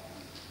today.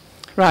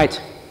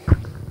 Right.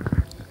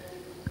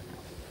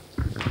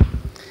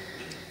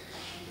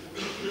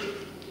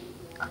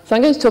 So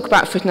I'm going to talk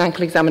about foot and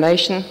ankle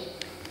examination.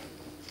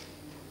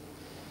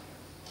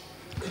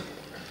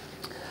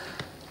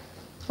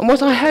 And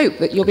what I hope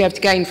that you'll be able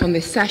to gain from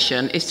this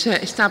session is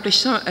to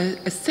establish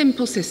a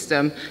simple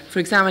system for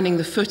examining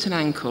the foot and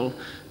ankle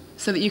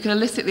so that you can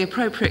elicit the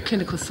appropriate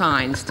clinical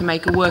signs to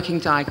make a working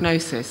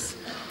diagnosis.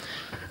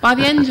 By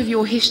the end of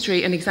your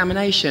history and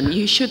examination,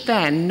 you should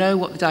then know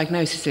what the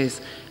diagnosis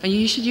is, and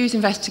you should use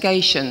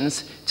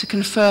investigations to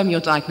confirm your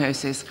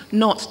diagnosis,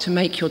 not to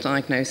make your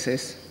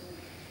diagnosis.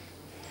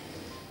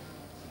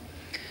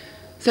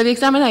 So the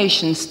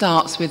examination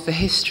starts with the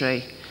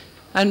history.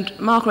 And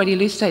Mark already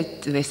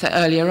elucidated this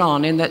earlier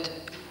on in that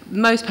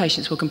most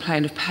patients will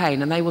complain of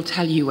pain and they will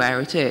tell you where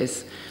it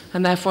is.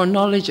 And therefore,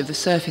 knowledge of the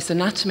surface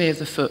anatomy of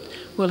the foot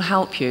will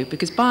help you,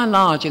 because by and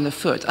large in the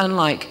foot,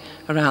 unlike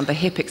around the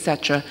hip,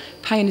 etc.,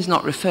 pain is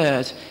not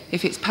referred.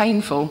 If it's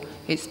painful,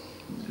 it's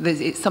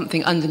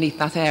something underneath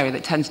that area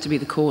that tends to be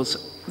the cause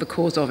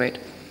of it.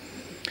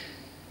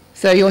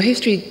 So your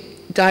history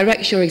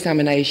directs your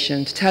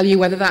examination to tell you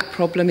whether that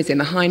problem is in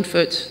the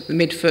hindfoot, the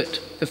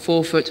midfoot, the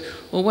forefoot,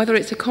 or whether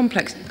it's a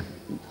complex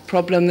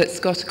problem that's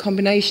got a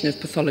combination of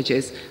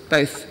pathologies,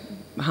 both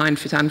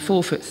hindfoot and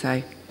forefoot,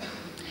 say.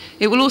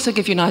 It will also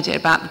give you an idea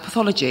about the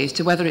pathology as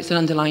to whether it's an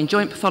underlying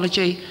joint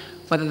pathology,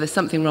 whether there's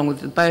something wrong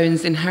with the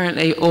bones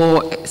inherently,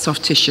 or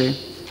soft tissue.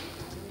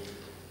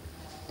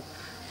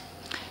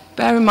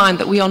 Bear in mind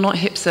that we are not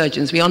hip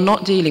surgeons. We are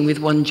not dealing with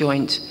one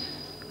joint.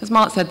 As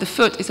Mark said, the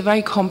foot is a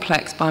very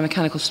complex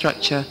biomechanical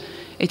structure.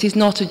 It is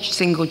not a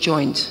single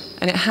joint,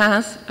 and it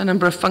has a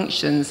number of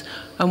functions.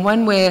 And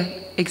when we're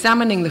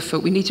examining the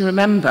foot, we need to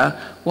remember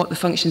what the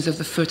functions of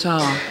the foot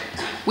are.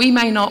 We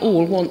may not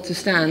all want to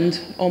stand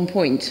on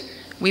point.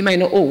 We may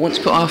not all want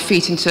to put our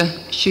feet into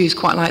shoes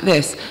quite like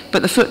this,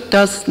 but the foot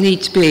does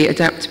need to be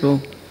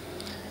adaptable.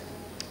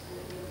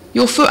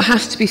 Your foot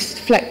has to be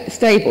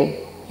stable.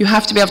 You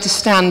have to be able to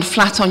stand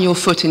flat on your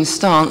foot in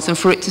stance and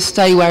for it to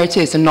stay where it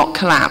is and not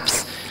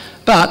collapse.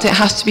 But it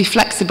has to be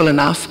flexible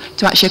enough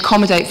to actually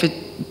accommodate for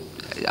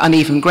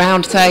uneven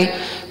ground, say,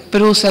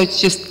 but also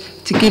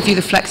just to give you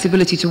the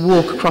flexibility to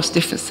walk across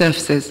different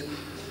surfaces.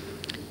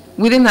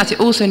 Within that, it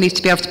also needs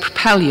to be able to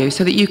propel you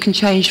so that you can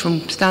change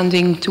from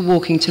standing to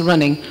walking to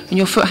running, and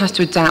your foot has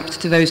to adapt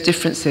to those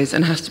differences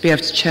and has to be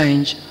able to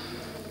change.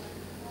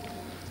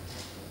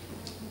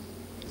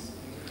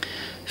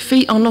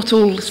 Feet are not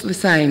all the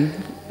same.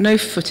 No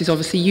foot is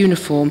obviously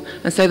uniform,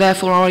 and so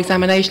therefore our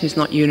examination is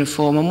not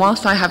uniform. And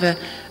whilst I have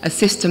a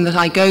system that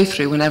I go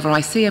through whenever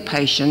I see a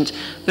patient,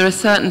 there are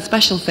certain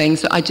special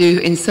things that I do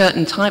in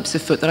certain types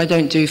of foot that I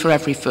don't do for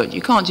every foot.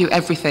 You can't do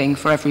everything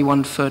for every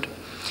one foot.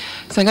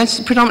 So I'm going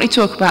to predominantly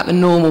talk about the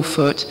normal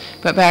foot,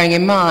 but bearing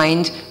in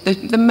mind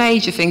the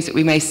major things that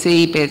we may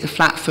see, be it a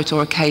flat foot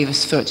or a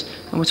cavus foot,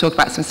 and we'll talk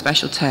about some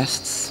special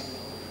tests.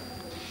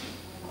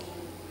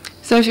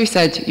 So as we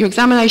said, your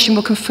examination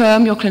will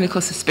confirm your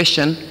clinical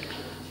suspicion.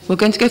 We're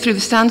going to go through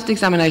the standard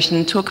examination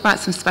and talk about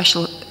some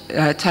special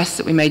tests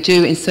that we may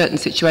do in certain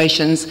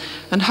situations,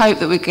 and hope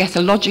that we get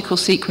a logical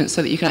sequence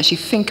so that you can actually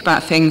think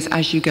about things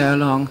as you go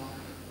along.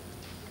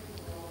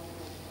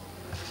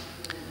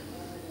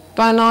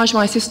 By and large,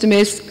 my system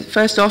is,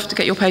 first off, to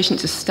get your patient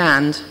to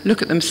stand,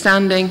 look at them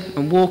standing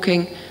and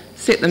walking,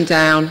 sit them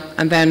down,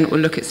 and then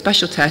we'll look at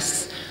special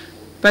tests,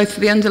 both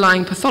for the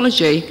underlying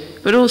pathology,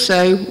 but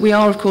also we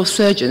are, of course,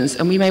 surgeons,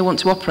 and we may want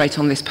to operate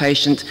on this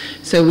patient,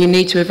 so we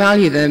need to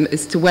evaluate them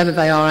as to whether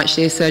they are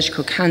actually a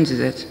surgical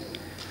candidate.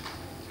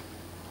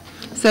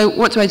 So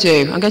what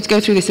do? I'm going to go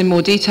through this in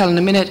more detail in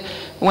a minute.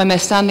 When they're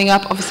standing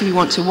up, obviously we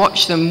want to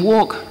watch them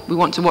walk. We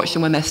want to watch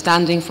them when they're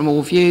standing from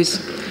all views.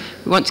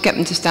 We want to get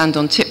them to stand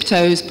on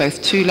tiptoes,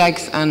 both two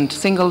legs and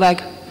single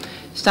leg,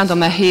 stand on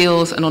their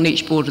heels and on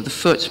each board of the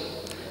foot,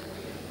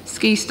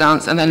 ski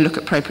stance, and then look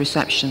at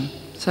proprioception.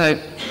 So,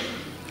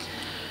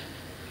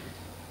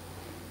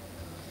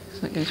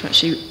 is that going to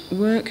actually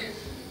work?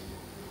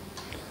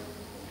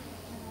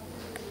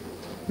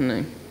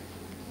 No.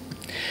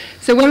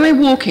 So when we're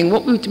walking,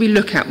 what do we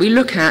look at? We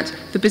look at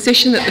the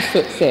position that the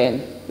foot's in,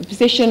 the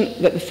position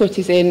that the foot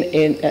is in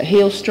at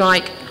heel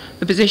strike,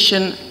 the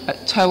position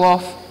at toe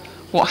off,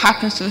 what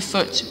happens to the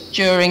foot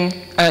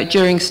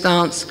during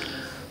stance,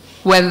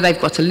 whether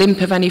they've got a limp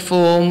of any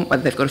form,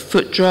 whether they've got a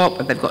foot drop,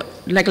 whether they've got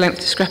leg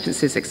length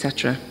discrepancies,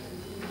 etc.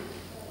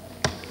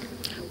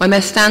 When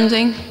they're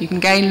standing, you can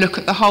again look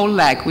at the whole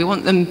leg. We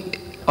want them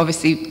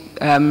obviously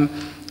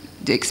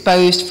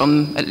exposed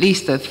from at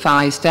least the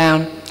thighs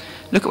down.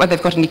 Look at whether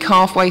they've got any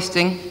calf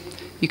wasting.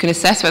 You can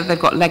assess whether they've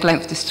got leg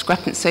length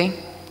discrepancy.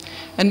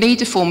 a knee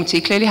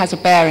deformity clearly has a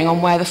bearing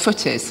on where the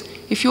foot is.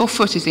 If your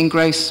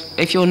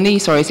knee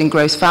is in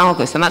gross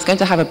valgus, then that's going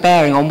to have a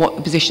bearing on what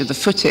the position of the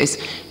foot is.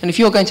 And if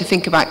you're going to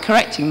think about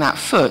correcting that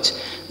foot,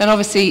 then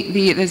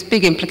obviously there's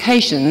big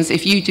implications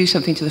if you do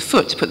something to the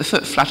foot to put the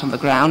foot flat on the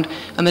ground,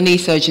 and the knee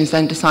surgeons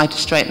then decide to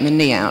straighten the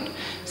knee out.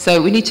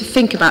 So we need to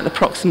think about the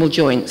proximal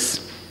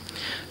joints.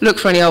 Look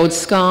for any old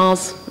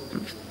scars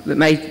that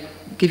may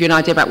give you an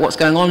idea about what's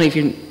going on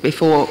even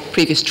before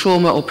previous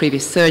trauma or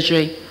previous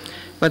surgery,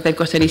 whether they've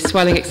got any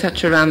swelling,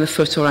 etc., around the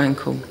foot or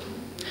ankle.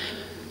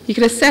 You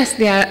can assess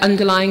the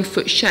underlying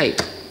foot shape.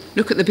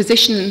 Look at the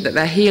position that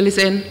their heel is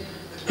in,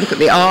 look at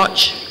the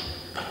arch,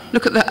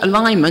 look at the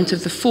alignment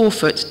of the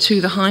forefoot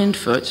to the hind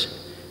foot,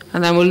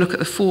 and then we'll look at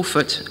the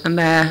forefoot and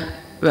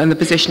the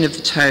position of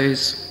the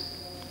toes.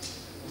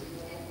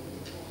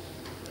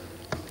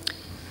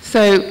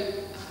 So,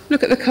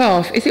 look at the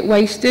calf. Is it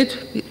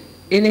wasted?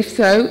 And if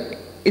so,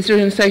 is there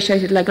an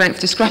associated leg length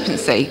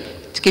discrepancy?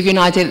 To give you an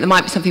idea that there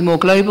might be something more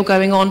global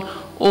going on,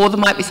 or there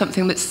might be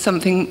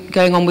something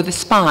going on with the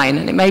spine,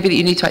 and it may be that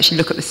you need to actually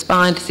look at the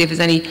spine to see if there's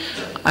any,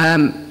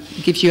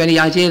 gives you any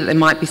idea that there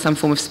might be some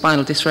form of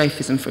spinal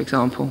dysraphism, for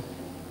example.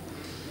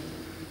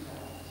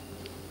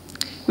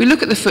 We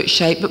look at the foot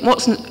shape, but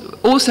what's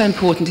also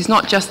important is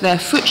not just their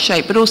foot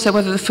shape, but also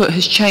whether the foot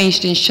has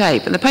changed in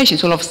shape, and the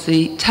patients will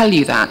obviously tell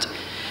you that.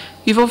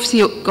 You've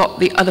obviously got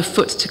the other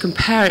foot to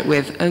compare it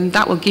with, and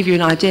that will give you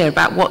an idea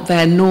about what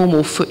their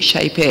normal foot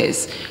shape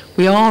is.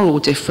 We are all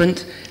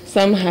different.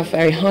 Some have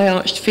very high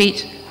arched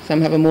feet, some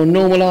have a more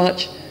normal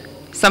arch,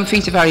 some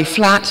feet are very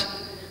flat.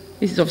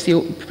 This is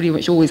obviously pretty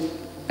much always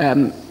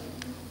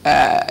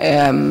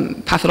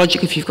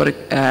pathologic if you've got a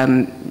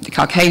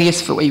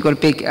calcaneus foot where you've got a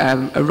big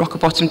a rocker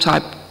bottom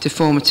type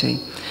deformity.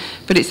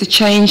 But it's the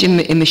change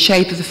in the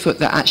shape of the foot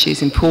that actually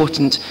is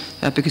important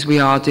because we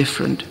are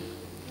different.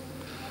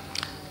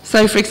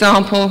 So for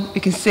example,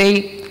 you can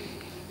see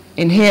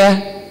in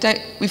here,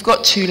 we've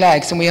got two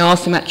legs and we are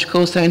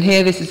symmetrical, so in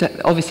here this is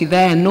obviously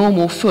their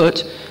normal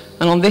foot,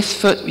 and on this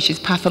foot, which is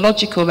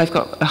pathological, they've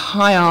got a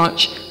high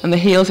arch and the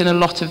heel's in a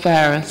lot of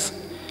varus.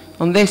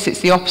 On this it's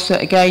the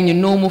opposite, again your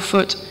normal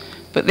foot,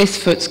 but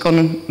this foot's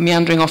gone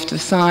meandering off to the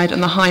side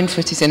and the hind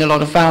foot is in a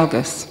lot of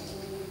valgus.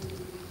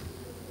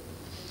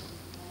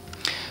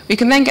 We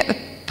can then get the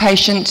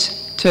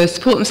patient to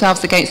support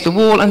themselves against the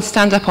wall and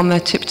stand up on their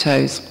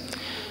tiptoes.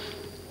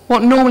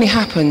 What normally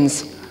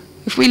happens,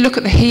 if we look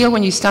at the heel,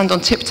 when you stand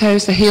on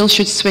tiptoes, the heel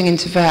should swing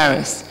into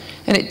varus.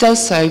 And it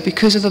does so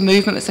because of the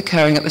movement that's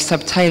occurring at the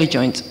subtalar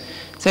joint.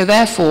 So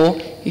therefore,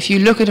 if you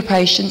look at a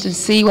patient and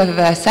see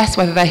assess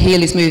whether their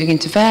heel is moving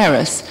into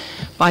varus,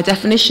 by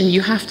definition,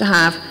 you have to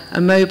have a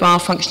mobile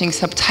functioning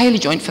subtalar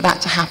joint for that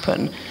to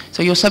happen.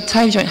 So your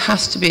subtalar joint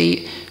has to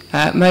be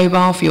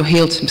mobile for your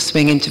heel to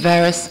swing into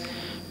varus.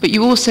 But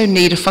you also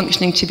need a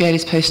functioning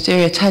tibialis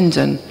posterior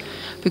tendon,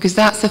 because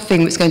that's the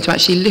thing that's going to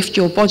actually lift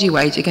your body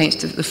weight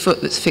against the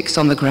foot that's fixed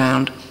on the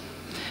ground.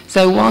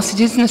 So whilst it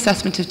is an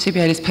assessment of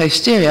tibialis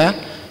posterior,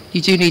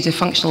 you do need a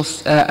functional,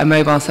 a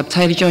mobile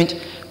subtalar joint,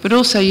 but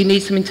also you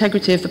need some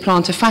integrity of the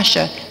plantar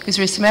fascia, because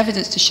there is some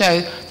evidence to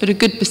show that a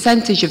good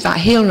percentage of that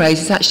heel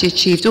raise is actually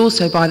achieved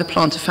also by the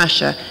plantar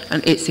fascia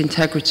and its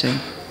integrity.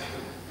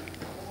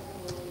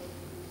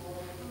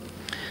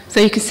 So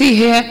you can see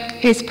here,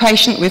 here's a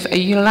patient with a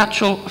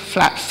unilateral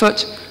flat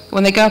foot.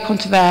 When they go up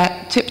onto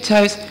their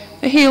tiptoes,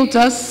 the heel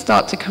does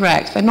start to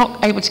correct. They're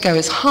not able to go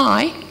as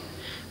high,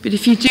 but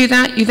if you do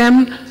that, you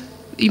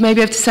may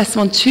be able to assess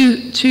them on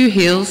two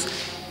heels.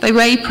 They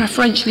may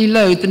preferentially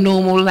load the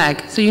normal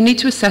leg. So you need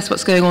to assess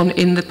what's going on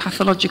in the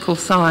pathological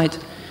side.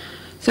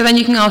 So then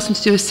you can ask them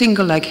to do a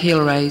single leg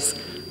heel raise.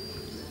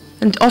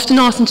 And often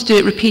ask them to do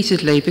it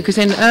repeatedly, because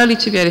in early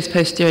tibialis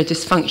posterior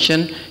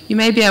dysfunction, you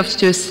may be able to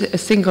do a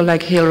single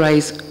leg heel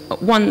raise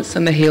once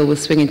and the heel will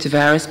swing into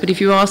varus, but if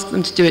you ask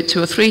them to do it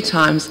 2 or 3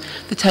 times,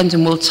 the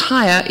tendon will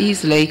tire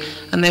easily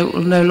and they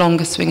will no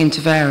longer swing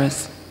into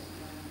varus.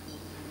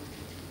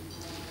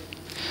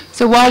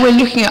 So while we're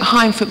looking at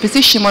hind foot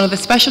position, one of the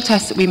special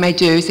tests that we may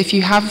do is if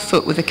you have a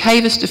foot with a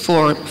cavus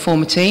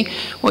deformity,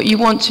 what you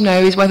want to know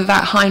is whether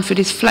that hind foot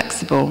is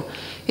flexible.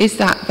 Is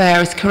that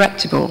varus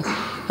correctable?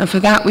 And for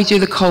that we do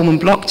the Coleman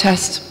block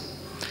test.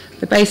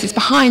 The basis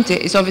behind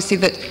it is obviously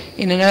that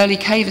in an early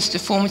cavus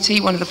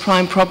deformity, one of the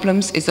prime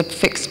problems is a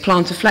fixed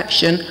plantar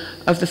flexion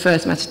of the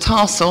first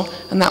metatarsal,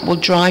 and that will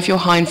drive your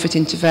hind foot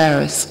into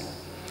varus.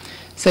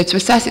 So to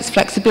assess its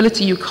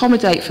flexibility, you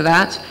accommodate for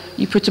that.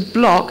 You put a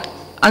block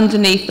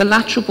underneath the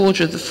lateral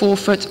border of the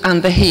forefoot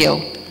and the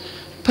heel.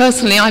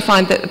 Personally, I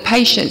find that the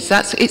patients,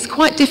 it's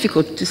quite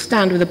difficult to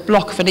stand with a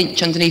block of 1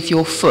 inch underneath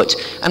your foot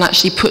and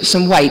actually put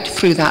some weight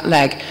through that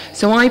leg.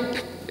 So I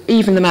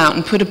even them out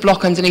and put a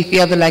block underneath the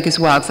other leg as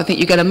well, because I think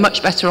you get a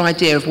much better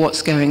idea of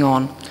what's going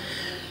on.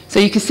 So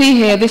you can see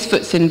here, this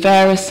foot's in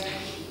varus.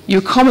 You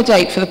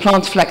accommodate for the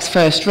plantar flex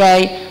first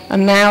ray,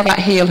 and now that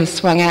heel has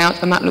swung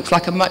out, and that looks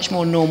like a much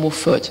more normal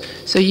foot.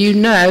 So you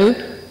know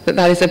that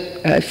that is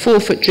a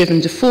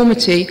forefoot-driven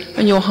deformity,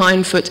 and your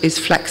hind foot is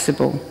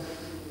flexible.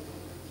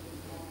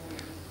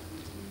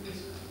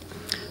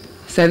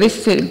 So this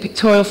is it in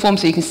pictorial form,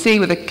 so you can see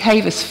with a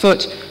cavus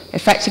foot,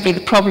 effectively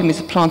the problem is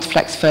the plantar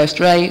flex first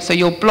ray, so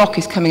your block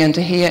is coming under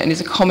here and is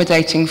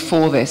accommodating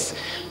for this.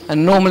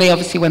 And normally,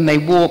 obviously, when they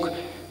walk,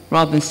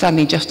 rather than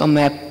standing just on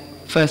their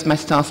first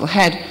metatarsal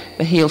head,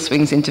 the heel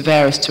swings into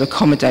varus to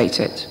accommodate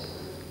it.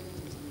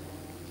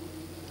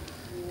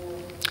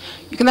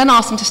 You can then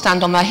ask them to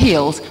stand on their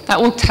heels.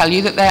 That will tell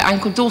you that their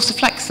ankle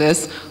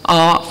dorsiflexors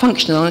are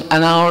functional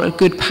and are a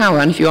good power.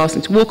 And if you ask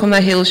them to walk on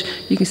their heels,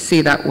 you can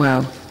see that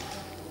well.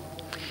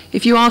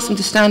 If you ask them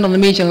to stand on the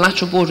medial and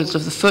lateral borders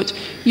of the foot,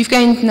 you've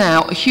gained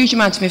now a huge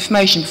amount of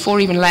information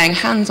before even laying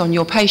hands on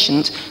your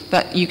patient,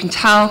 that you can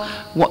tell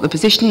what the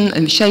position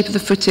and the shape of the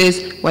foot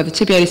is, whether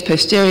tibialis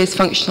posterior is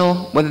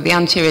functional, whether the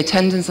anterior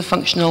tendons are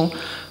functional,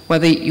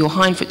 whether your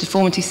hindfoot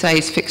deformity, say,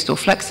 is fixed or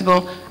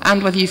flexible,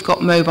 and whether you've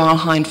got mobile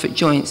hindfoot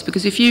joints.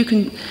 Because if you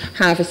can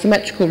have a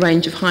symmetrical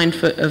range of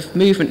hindfoot of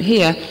movement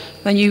here,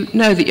 then you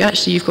know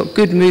that you've got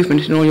good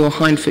movement in all your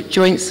hindfoot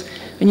joints,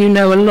 and you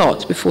know a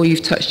lot before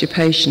you've touched your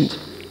patient.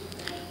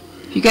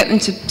 If you get them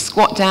to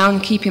squat down,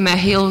 keeping their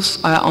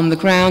heels on the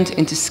ground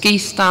into ski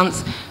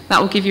stance, that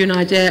will give you an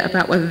idea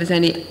about whether there's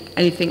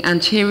anything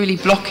anteriorly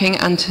blocking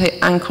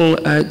ankle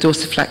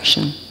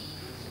dorsiflexion.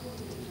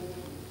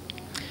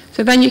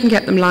 So then you can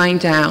get them lying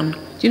down.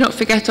 Do not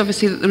forget,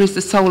 obviously, that there is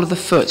the sole of the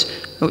foot,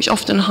 which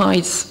often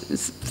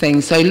hides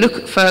things. So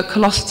look for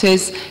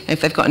callosities, if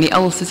they've got any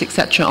ulcers,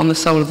 etc., on the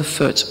sole of the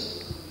foot.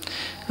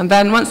 And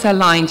then once they're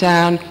lying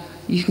down,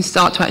 you can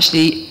start to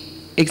actually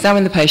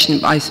examine the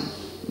patient by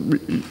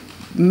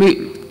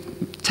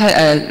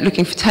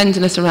looking for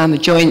tenderness around the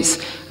joints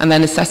and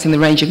then assessing the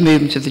range of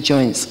movement of the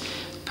joints.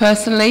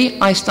 Personally,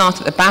 I start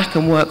at the back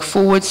and work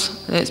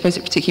forwards. I don't suppose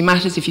it particularly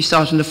matters if you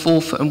start on the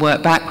forefoot and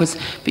work backwards,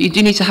 but you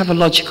do need to have a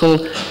logical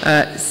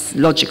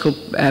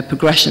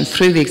progression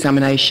through the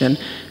examination.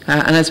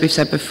 And as we've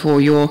said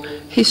before, your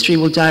history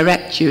will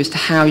direct you as to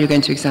how you're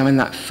going to examine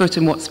that foot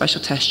and what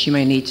special tests you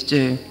may need to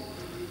do.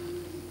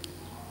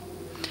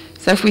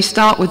 So if we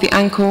start with the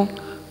ankle,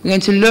 we're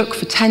going to look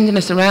for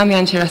tenderness around the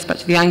anterior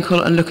aspect of the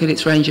ankle and look at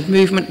its range of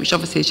movement, which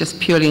obviously is just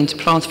purely into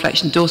plantar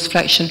flexion,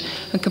 dorsiflexion,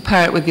 and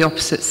compare it with the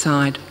opposite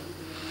side.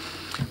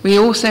 We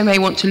also may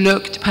want to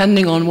look,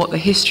 depending on what the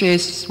history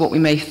is, what we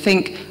may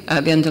think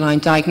the underlying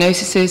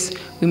diagnosis is.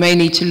 We may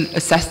need to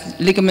assess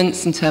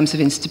ligaments in terms of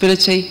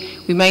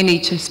instability. We may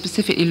need to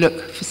specifically look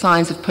for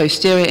signs of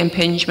posterior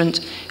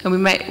impingement, and we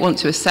may want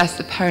to assess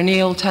the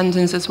peroneal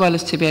tendons as well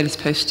as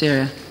tibialis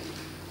posterior.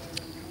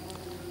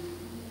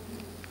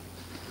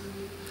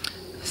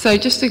 So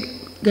just to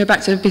go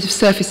back to a bit of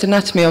surface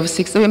anatomy,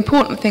 obviously, because the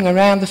important thing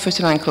around the foot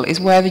and ankle is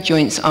where the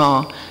joints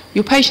are.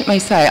 Your patient may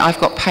say, I've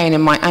got pain in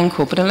my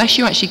ankle, but unless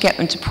you actually get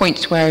them to point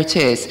to where it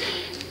is,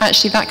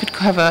 actually that could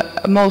cover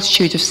a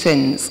multitude of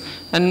sins.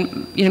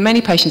 And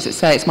many patients that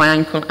say it's my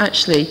ankle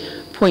actually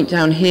point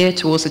down here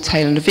towards the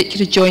talar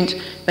navicular joint.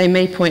 They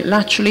may point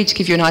laterally to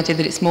give you an idea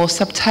that it's more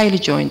subtalar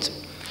joint.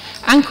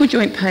 Ankle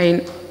joint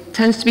pain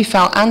tends to be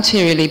felt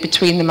anteriorly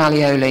between the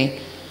malleoli.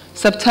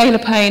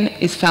 Subtalar pain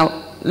is felt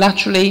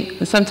laterally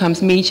and sometimes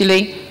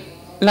medially,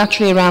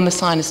 laterally around the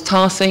sinus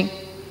tarsi.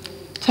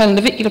 Talar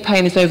navicular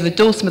pain is over the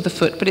dorsum of the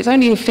foot, but it's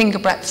only a finger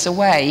breadths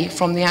away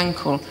from the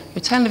ankle.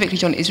 Your talar navicular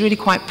joint is really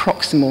quite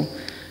proximal.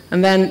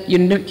 And then your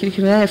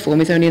navicular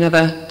is only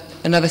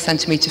another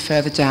centimetre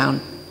further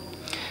down.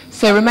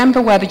 So remember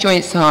where the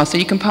joints are. So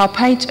you can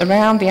palpate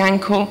around the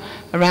ankle,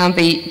 around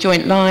the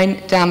joint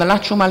line, down the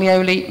lateral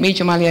malleoli,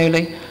 medial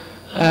malleoli,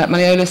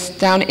 malleolus,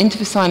 down into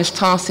the sinus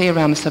tarsi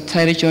around the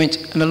subtalar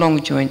joint and along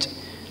the joint.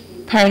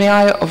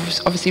 Peroneal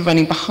obviously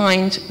running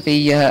behind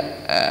the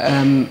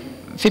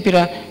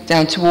fibula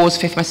down towards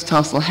fifth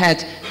metatarsal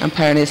head, and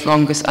peroneus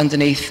longus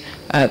underneath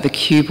the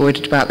cuboid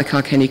at about the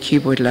calcaneal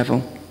cuboid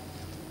level.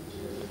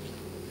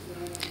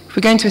 If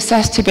we're going to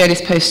assess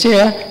tibialis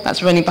posterior,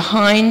 that's running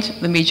behind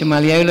the medial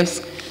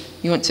malleolus.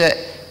 You want to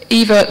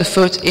evert the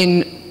foot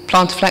in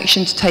plantar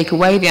flexion to take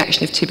away the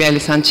action of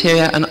tibialis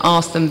anterior and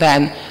ask them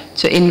then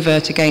to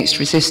invert against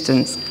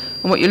resistance.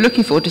 And what you're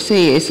looking for to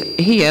see is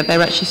here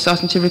they're actually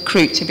starting to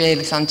recruit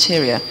tibialis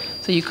anterior.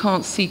 So you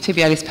can't see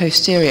tibialis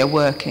posterior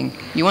working.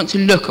 You want to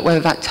look at whether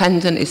that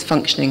tendon is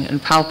functioning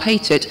and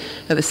palpate it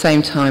at the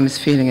same time as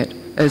feeling it,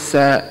 as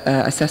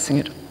assessing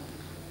it.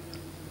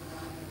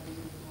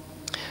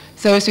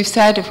 So as we've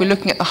said, if we're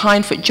looking at the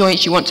hindfoot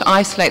joints, you want to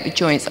isolate the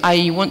joints,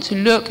 i.e. you want to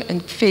look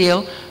and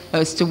feel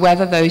as to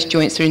whether those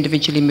joints are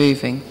individually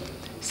moving.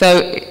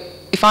 So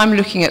if I'm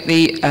looking at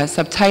the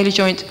subtalar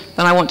joint,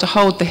 then I want to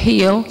hold the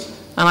heel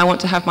and I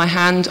want to have my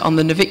hand on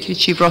the navicular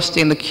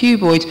tuberosity and the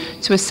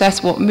cuboid to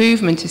assess what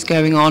movement is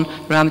going on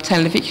around the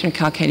talar navicular and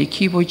calcaneal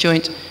cuboid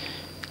joint.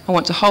 I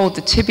want to hold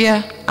the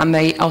tibia and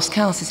the os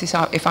calcis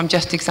if I'm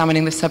just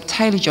examining the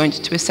subtalar joint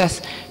to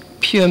assess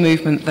pure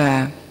movement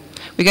there.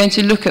 We're going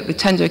to look at the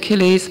tendon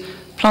Achilles,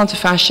 plantar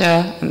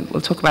fascia, and we'll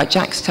talk about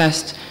Jack's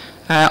test.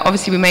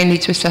 Obviously, we may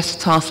need to assess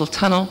the tarsal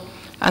tunnel.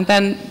 And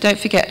then don't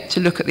forget to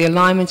look at the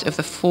alignment of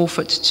the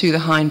forefoot to the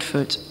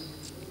hindfoot.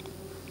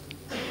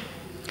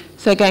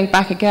 So going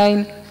back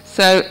again,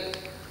 so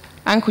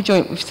ankle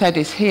joint we've said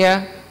is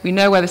here, We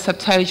know where the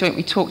subtalar joint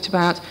we talked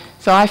about.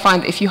 So I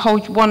find that if you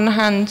hold one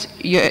hand,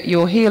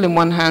 your heel in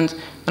one hand,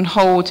 and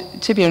hold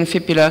tibia and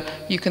fibula,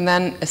 you can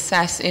then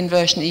assess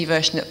inversion,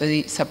 eversion at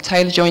the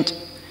subtalar joint.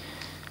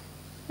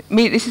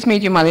 This is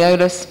medial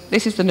malleolus.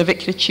 This is the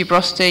navicular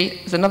tuberosity.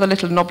 There's another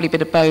little knobbly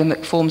bit of bone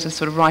that forms a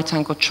sort of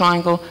right-angled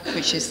triangle,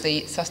 which is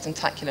the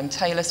sustentaculum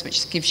talus,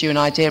 which gives you an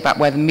idea about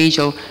where the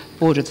medial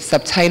border of the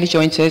subtalar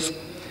joint is.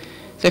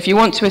 So if you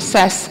want to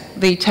assess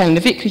the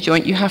talonavicular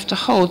joint, you have to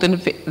hold the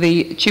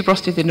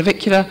tuberosity of the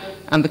navicular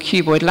and the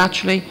cuboid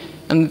laterally,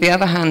 and with the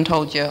other hand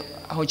hold your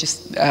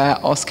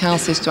os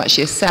calcis to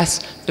actually assess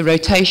the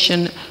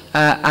rotation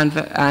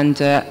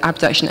and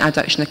abduction,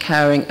 adduction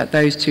occurring at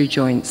those two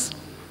joints.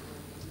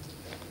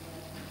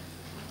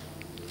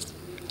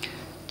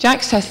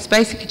 Jack's test is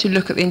basically to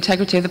look at the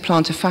integrity of the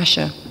plantar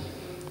fascia.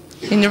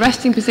 In the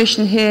resting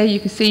position here, you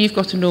can see you've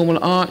got a normal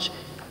arch,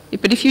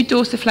 but if you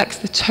dorsiflex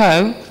the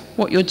toe,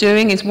 what you're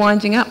doing is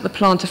winding up the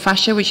plantar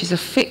fascia, which is a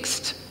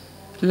fixed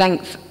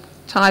length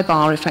tie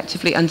bar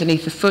effectively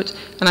underneath the foot,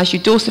 and as you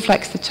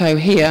dorsiflex the toe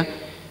here,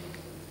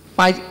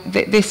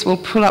 this will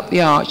pull up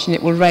the arch and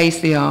it will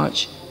raise the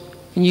arch.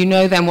 And you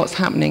know then what's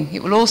happening.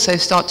 It will also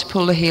start to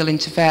pull the heel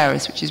into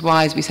varus, which is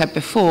why, as we said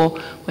before,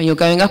 when you're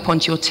going up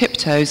onto your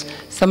tiptoes,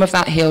 some of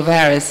that heel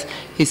varus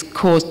is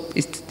because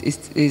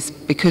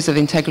of the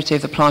integrity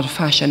of the plantar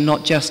fascia,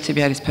 not just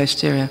tibialis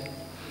posterior.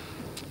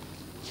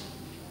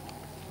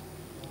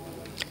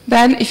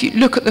 Then, if you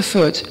look at the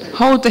foot,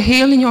 hold the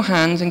heel in your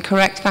hand and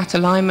correct that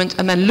alignment,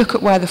 and then look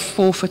at where the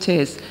forefoot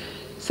is.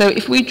 So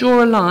if we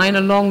draw a line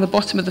along the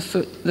bottom of the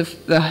foot,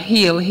 the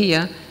heel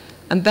here,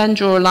 and then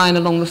draw a line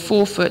along the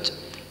forefoot,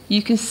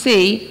 you can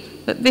see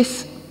that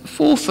this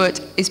forefoot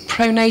is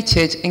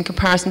pronated in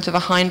comparison to the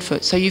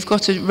hindfoot. So you've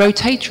got a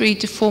rotatory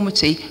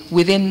deformity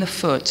within the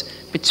foot,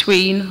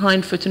 between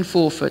hindfoot and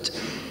forefoot.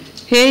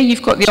 Here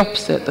you've got the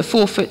opposite. The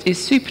forefoot is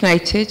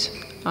supinated,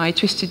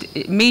 twisted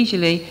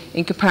medially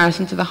in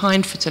comparison to the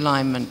hindfoot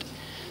alignment.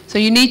 So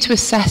you need to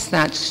assess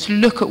that, to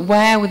look at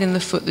where within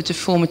the foot the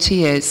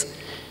deformity is.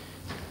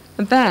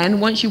 And then,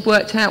 once you've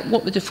worked out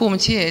what the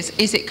deformity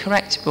is it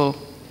correctable?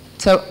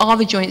 So are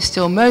the joints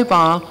still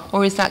mobile,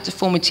 or is that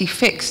deformity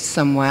fixed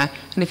somewhere?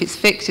 And if it's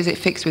fixed, is it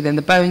fixed within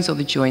the bones or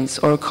the joints,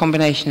 or a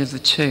combination of the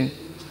two?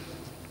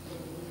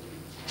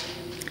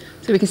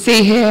 So we can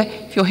see here,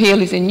 if your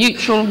heel is in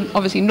neutral,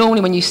 obviously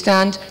normally when you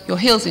stand, your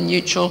heel's in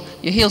neutral,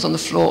 your heel's on the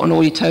floor, and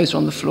all your toes are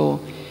on the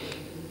floor.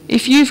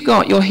 If you've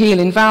got your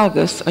heel in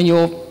valgus and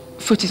your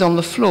foot is on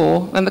the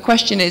floor, then the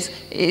question is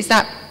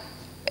that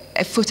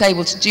a foot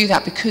able to do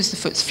that because the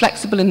foot's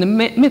flexible in the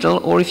middle,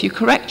 or if you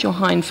correct your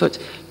hind foot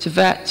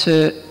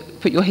to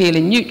put your heel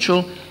in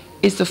neutral,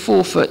 is the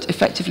forefoot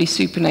effectively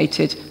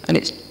supinated and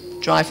it's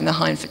driving the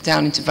hind foot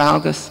down into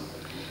valgus?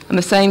 And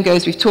the same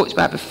goes, we've talked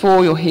about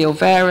before, your heel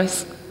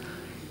varus.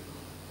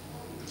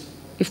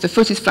 If the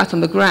foot is flat on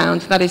the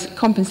ground, that is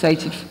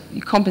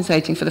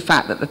compensating for the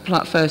fact that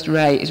the first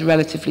ray is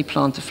relatively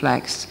plantar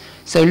flexed.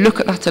 So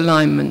look at that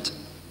alignment.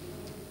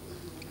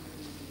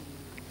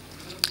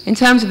 In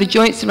terms of the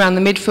joints around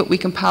the midfoot, we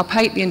can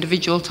palpate the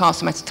individual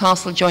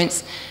tarsometatarsal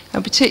joints,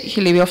 and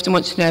particularly we often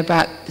want to know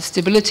about the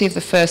stability of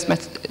the first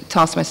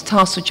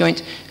tarsometatarsal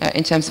joint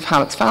in terms of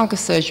hallux valgus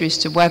surgery as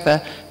to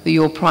whether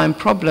your prime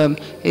problem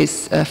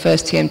is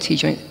first TMT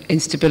joint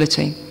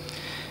instability.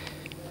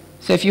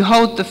 So if you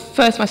hold the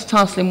first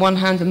metatarsal in one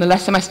hand and the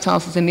lesser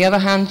metatarsals in the other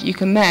hand, you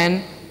can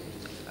then,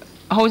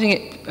 holding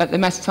it at the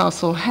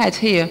metatarsal head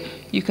here,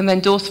 you can then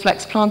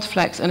dorsiflex,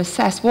 plantarflex, and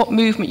assess what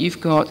movement you've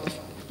got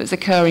that's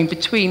occurring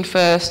between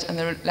first and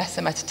the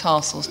lesser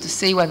metatarsals to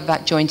see whether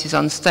that joint is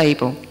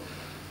unstable.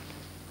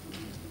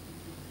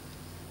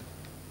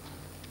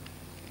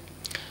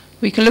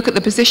 We can look at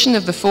the position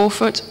of the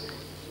forefoot.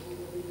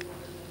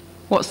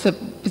 What's the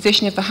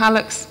position of the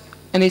hallux,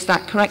 and is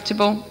that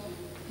correctable?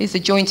 Is the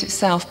joint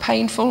itself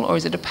painful, or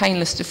is it a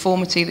painless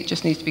deformity that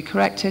just needs to be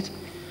corrected?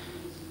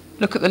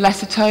 Look at the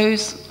lesser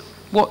toes.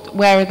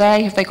 Where are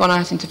they? Have they gone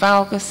out into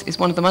valgus? Is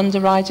one of them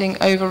underriding,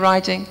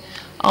 overriding?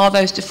 Are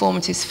those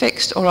deformities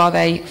fixed, or are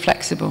they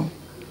flexible?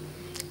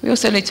 We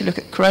also need to look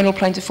at coronal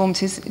plane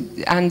deformities,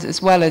 and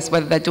as well as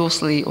whether they're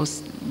dorsally or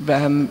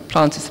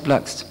plantar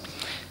subluxed.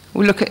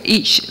 We'll look at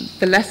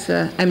the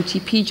lesser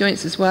MTP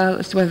joints as well,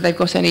 as to whether they've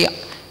got any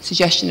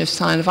suggestion of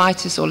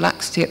synovitis or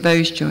laxity at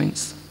those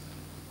joints.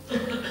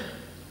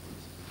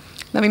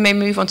 Then we may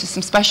move on to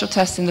some special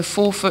tests in the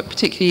forefoot,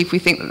 particularly if we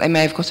think that they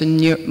may have got a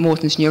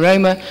Morton's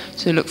neuroma,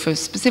 to look for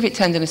specific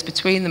tenderness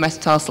between the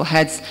metatarsal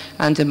heads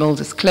and a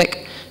Mulder's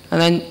click.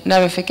 And then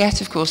never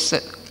forget, of course,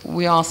 that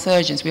we are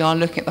surgeons. We are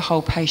looking at the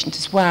whole patient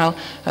as well,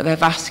 at their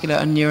vascular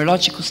and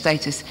neurological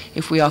status,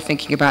 if we are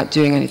thinking about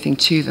doing anything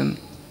to them.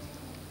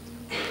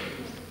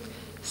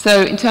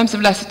 So in terms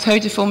of lesser toe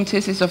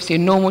deformities, there's obviously a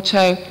normal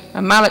toe.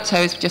 A mallet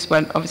toe is just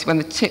obviously when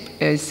the tip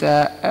is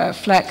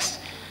flexed.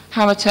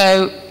 Hammer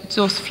toe,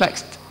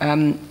 dorsiflexed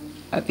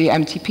at the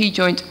MTP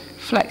joint,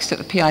 flexed at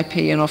the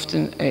PIP and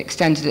often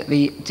extended at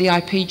the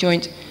DIP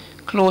joint.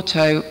 Claw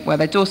toe, where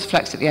they're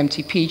dorsiflexed at the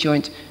MTP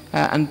joint,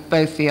 and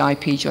both the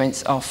IP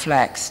joints are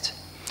flexed.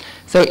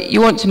 So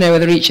you want to know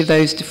whether each of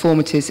those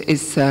deformities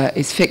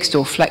is fixed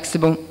or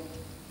flexible.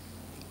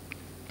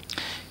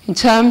 In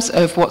terms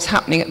of what's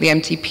happening at the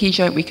MTP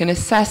joint, we can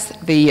assess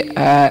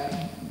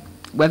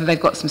whether they've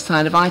got some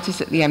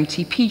synovitis at the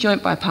MTP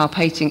joint by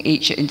palpating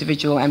each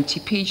individual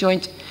MTP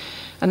joint.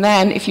 And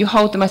then if you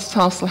hold the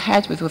metatarsal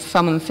head with the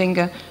thumb and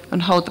finger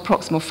and hold the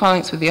proximal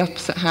phalanx with the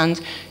opposite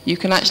hand, you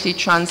can actually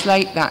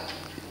translate that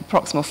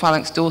proximal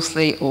phalanx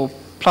dorsally or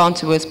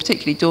plantarwards,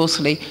 particularly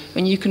dorsally,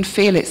 and you can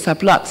feel it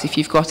sublux if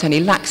you've got any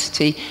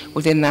laxity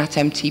within that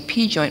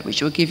MTP joint,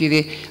 which will give you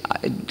the,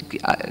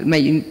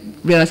 make you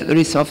realise that there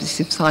is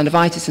obviously some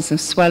synovitis and some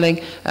swelling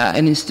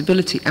and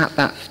instability at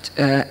that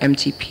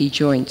MTP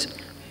joint.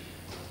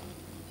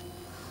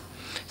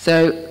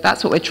 So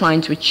that's what we're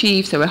trying to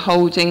achieve. So we're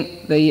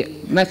holding the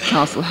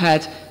metatarsal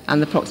head and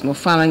the proximal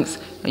phalanx,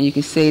 and you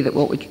can see that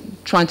what we're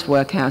trying to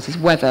work out is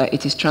whether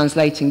it is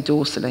translating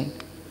dorsally.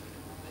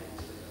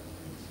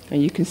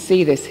 And you can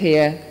see this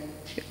here,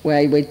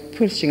 where we're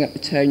pushing up the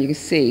toe, and you can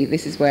see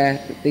this is where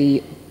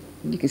you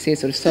can see a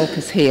sort of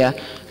sulcus here,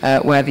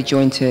 where the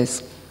joint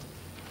is.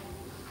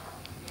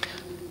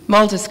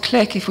 Mulder's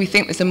click, if we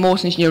think there's a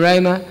Morton's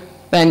neuroma,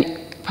 then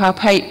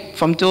palpate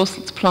from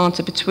dorsal to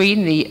plantar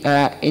between the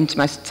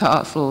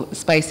intermetatarsal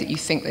space that you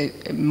think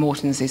that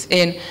Morton's is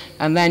in,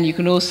 and then you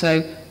can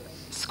also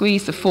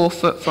squeeze the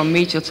forefoot from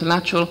medial to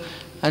lateral,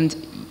 and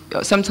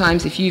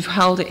sometimes if you've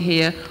held it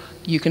here,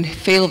 you can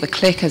feel the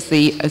click as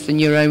the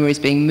neuroma is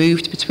being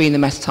moved between the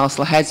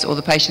metatarsal heads, or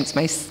the patients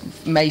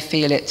may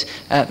feel it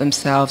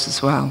themselves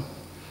as well.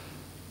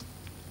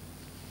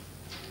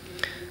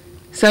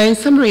 So in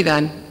summary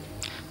then,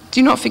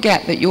 do not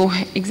forget that your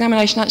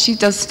examination actually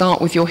does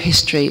start with your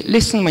history.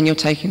 Listen when you're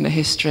taking the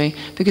history,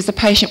 because the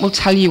patient will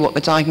tell you what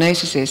the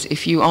diagnosis is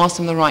if you ask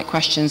them the right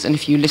questions and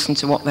if you listen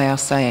to what they are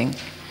saying.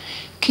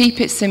 Keep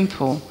it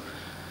simple.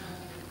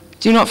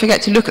 Do not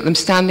forget to look at them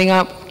standing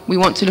up. We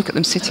want to look at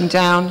them sitting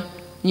down.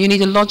 You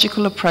need a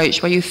logical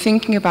approach where you're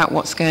thinking about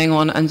what's going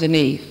on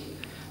underneath.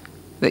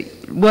 The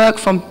work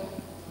from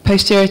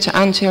posterior to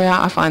anterior,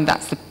 I find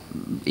that's the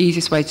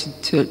easiest way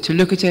to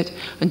look at it.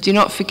 And do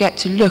not forget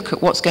to look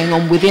at what's going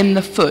on within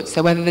the foot,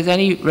 so whether there's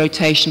any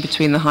rotation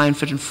between the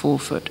hindfoot and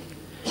forefoot.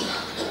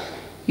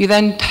 You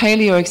then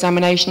tailor your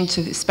examination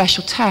to the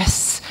special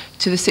tests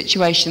to the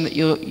situation that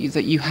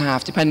you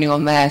have, depending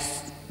on their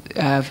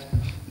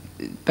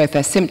both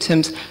their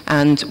symptoms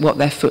and what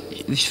their foot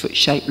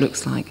shape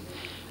looks like.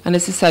 And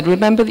as I said,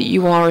 remember that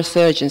you are a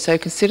surgeon, so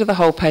consider the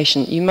whole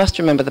patient. You must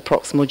remember the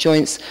proximal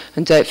joints,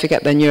 and don't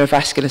forget their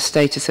neurovascular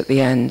status at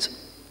the end.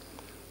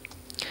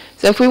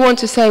 So if we want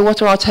to say what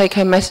are our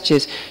take-home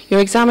messages, your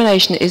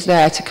examination is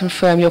there to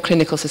confirm your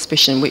clinical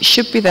suspicion, which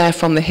should be there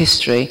from the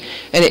history,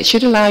 and it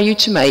should allow you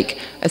to make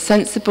a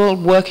sensible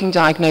working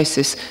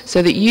diagnosis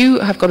so that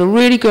you have got a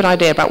really good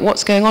idea about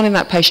what's going on in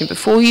that patient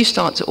before you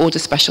start to order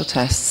special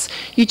tests.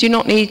 You do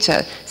not need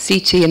to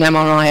CT and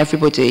MRI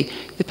everybody.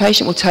 The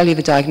patient will tell you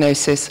the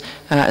diagnosis,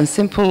 and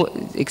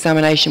simple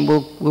examination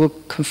will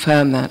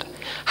confirm that.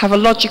 Have a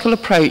logical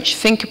approach.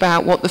 Think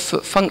about what the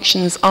foot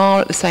functions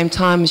are at the same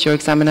time as your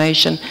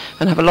examination,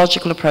 and have a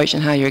logical approach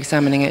in how you're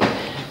examining it.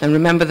 And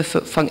remember the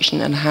foot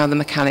function and how the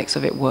mechanics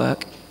of it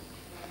work.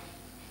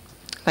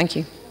 Thank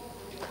you.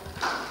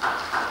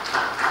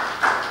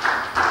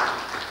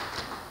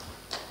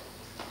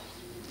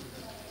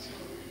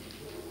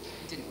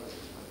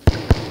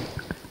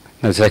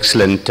 That's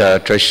excellent,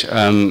 Trish.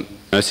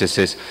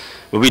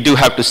 But we do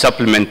have to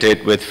supplement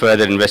it with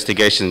further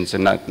investigations.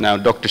 And now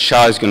Dr.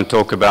 Shah is going to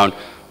talk about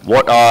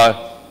what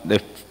are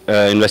the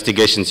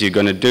investigations you're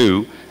going to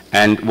do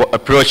and what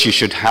approach you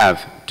should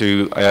have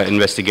to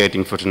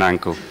investigating foot and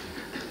ankle.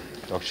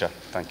 Dr. Shah,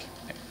 thank you.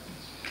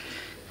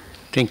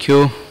 Thank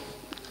you.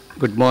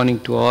 Good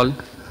morning to all.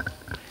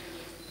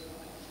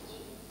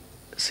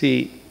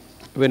 See,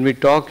 when we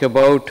talk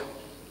about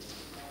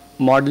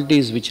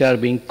modalities which are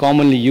being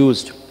commonly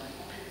used,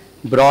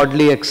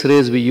 broadly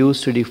X-rays we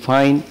use to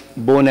define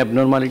bone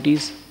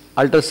abnormalities.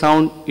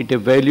 Ultrasound, it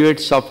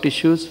evaluates soft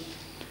tissues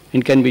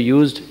and can be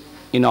used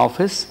in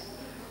office.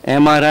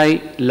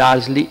 MRI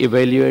largely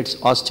evaluates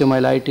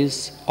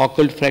osteomyelitis,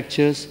 occult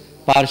fractures,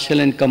 partial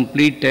and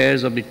complete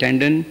tears of the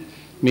tendon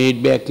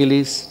made by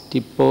Achilles,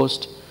 tib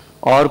post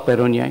or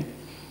peroneal.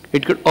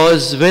 It could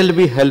as well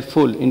be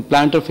helpful in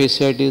plantar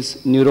fasciitis,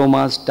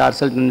 neuromas,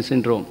 tarsal tunnel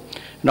syndrome.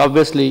 And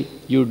obviously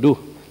you do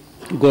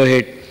go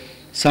ahead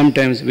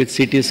sometimes with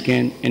CT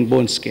scan and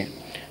bone scan.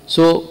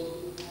 So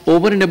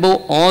over and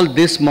above all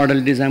these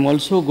modalities, I'm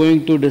also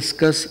going to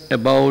discuss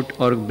about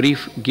or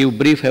give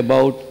brief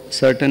about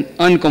certain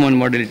uncommon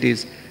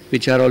modalities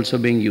which are also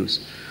being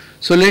used.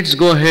 So let's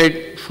go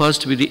ahead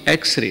first with the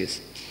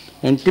X-rays.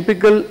 In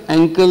typical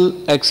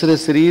ankle X-ray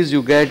series,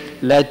 you get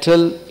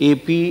lateral,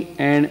 AP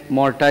and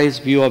mortise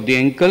view of the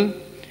ankle.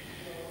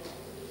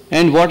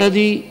 And what are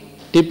the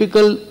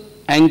typical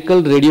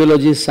ankle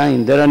radiology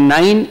signs? There are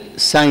 9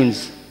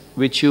 signs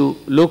which you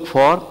look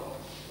for.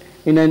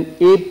 In an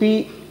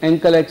AP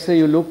ankle X-ray,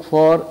 you look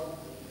for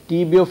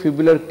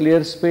tibiofibular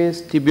clear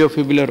space,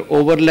 tibiofibular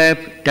overlap,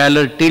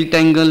 talar tilt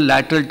angle,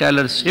 lateral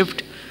talar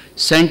shift,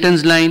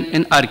 sentence line,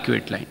 and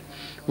arcuate line.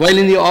 While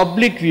in the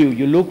oblique view,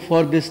 you look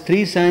for these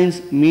three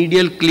signs: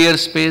 medial clear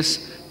space,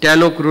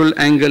 talocrural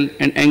angle,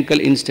 and ankle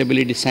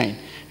instability sign.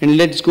 And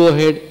let's go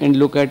ahead and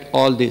look at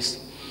all this.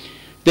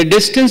 The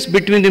distance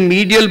between the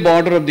medial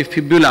border of the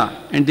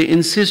fibula and the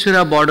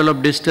incisura border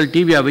of distal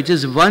tibia, which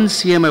is 1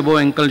 cm above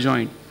ankle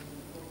joint,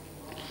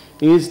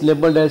 is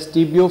labeled as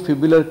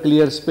tibiofibular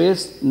clear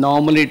space.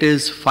 Normally it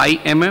is 5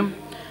 mm.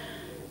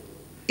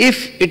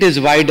 If it is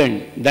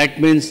widened, that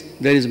means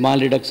there is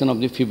malreduction of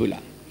the fibula.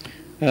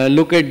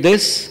 Look at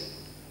this.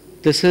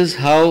 This is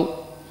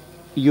how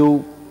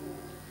you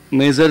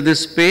measure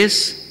this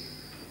space,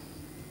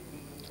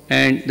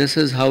 and this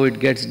is how it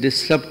gets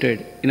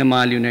disrupted in a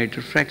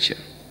malunited fracture.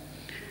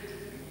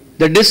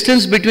 The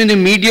distance between the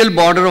medial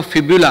border of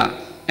fibula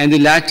and the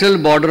lateral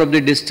border of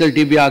the distal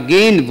tibia,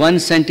 again 1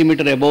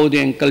 centimeter above the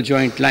ankle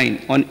joint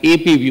line on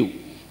AP view,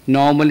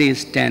 normally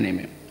is 10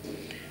 mm.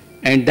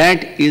 And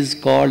that is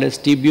called as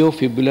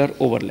tibiofibular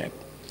overlap.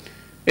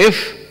 If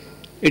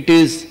it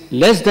is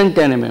less than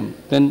 10 mm,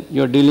 then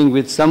you are dealing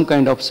with some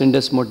kind of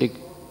syndesmotic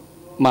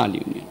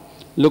malunion.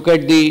 Look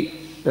at the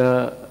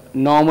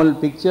normal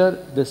picture.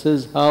 This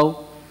is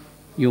how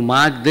you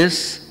mark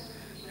this,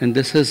 and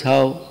this is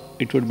how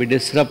it would be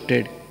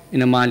disrupted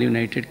in a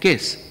malunited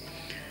case.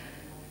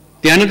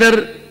 The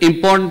another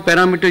important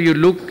parameter you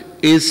look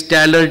is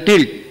talar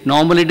tilt.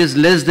 Normally it is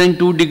less than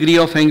 2 degrees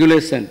of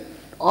angulation.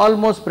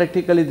 Almost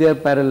practically they are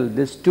parallel.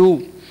 This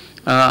two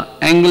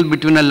angle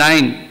between a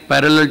line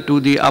parallel to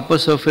the upper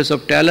surface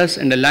of talus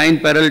and a line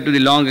parallel to the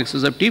long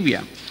axis of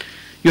tibia.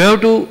 You have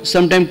to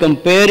sometimes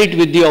compare it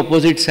with the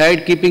opposite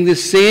side, keeping the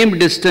same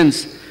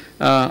distance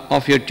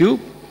of your tube.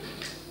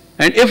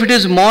 And if it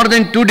is more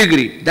than 2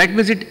 degrees, that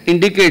means it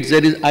indicates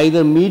there is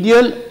either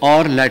medial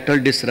or lateral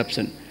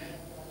disruption.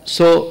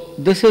 So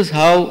this is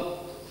how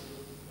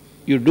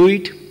you do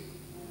it,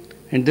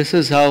 and this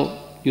is how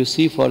you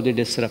see for the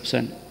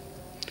disruption.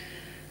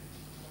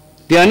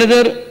 The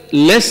another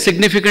less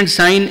significant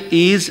sign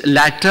is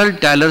lateral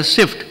talar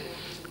shift.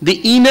 The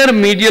inner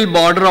medial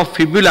border of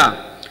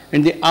fibula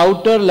and the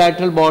outer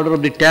lateral border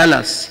of the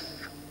talus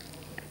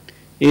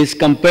is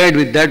compared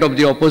with that of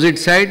the opposite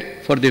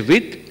side for the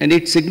width, and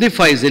it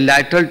signifies a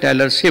lateral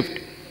talar shift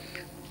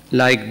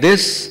like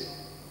this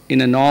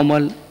in a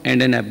normal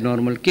and an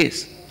abnormal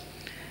case.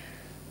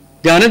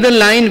 The another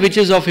line which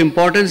is of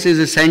importance is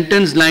a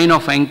sentence line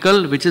of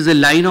ankle, which is a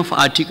line of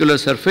articular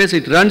surface.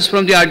 It runs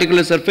from the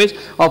articular surface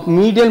of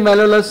medial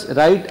malleolus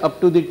right up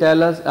to the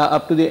talus,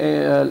 up to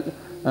the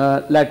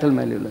lateral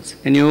malleolus.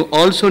 And you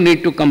also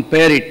need to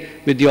compare it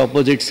with the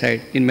opposite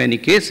side in many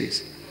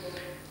cases.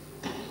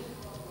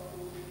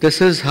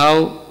 This is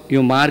how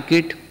you mark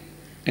it,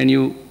 and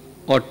you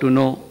ought to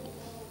know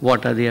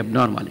what are the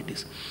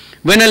abnormalities.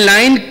 When a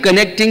line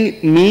connecting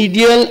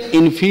medial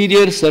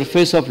inferior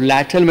surface of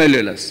lateral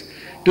malleolus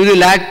to the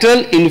lateral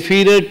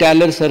inferior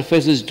talar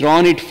surface is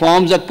drawn, it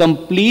forms a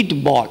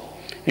complete ball,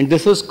 and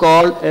this is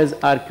called as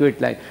arcuate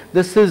line.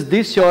 This is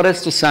the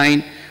surest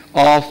sign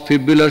of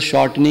fibular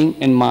shortening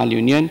and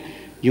malunion.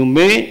 You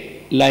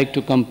may like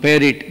to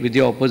compare it with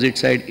the opposite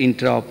side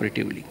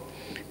intraoperatively,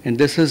 and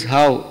this is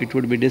how it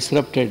would be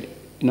disrupted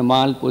in a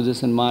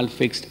malposition,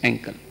 malfixed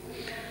ankle.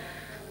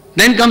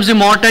 Then comes the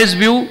mortise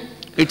view.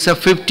 It's a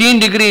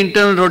 15-degree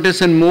internal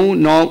rotation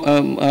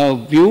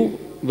move view,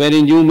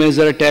 wherein you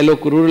measure a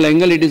talocrural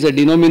angle. It is a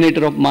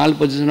denominator of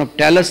malposition of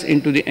talus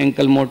into the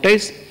ankle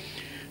mortise.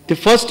 The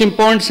first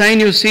important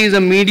sign you see is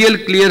a medial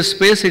clear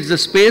space. It's the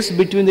space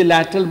between the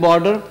lateral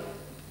border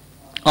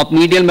of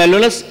medial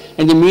malleolus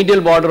and the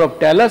medial border of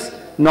talus.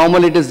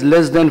 Normally it is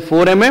less than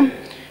 4 mm,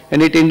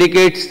 and it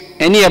indicates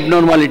any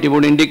abnormality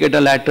would indicate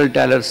a lateral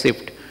talar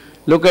shift.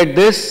 Look at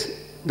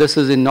this. This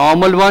is a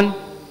normal one,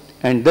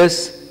 and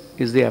this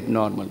is the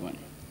abnormal one.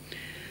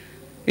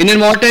 In a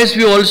mortise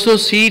we also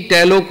see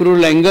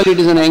talocrural angle. It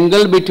is an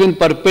angle between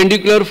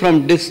perpendicular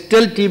from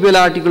distal tibial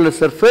articular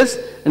surface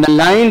and a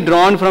line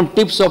drawn from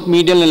tips of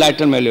medial and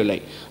lateral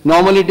malleoli.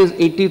 Normally it is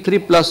 83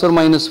 plus or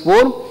minus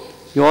 4.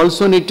 You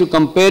also need to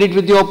compare it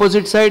with the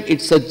opposite side.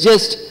 It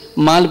suggests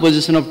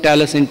malposition of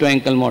talus into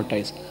ankle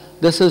mortise.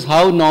 This is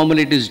how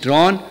normally it is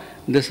drawn.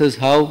 This is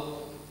how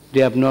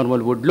the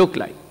abnormal would look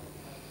like.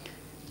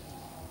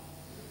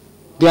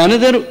 The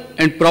another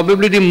and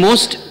probably the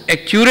most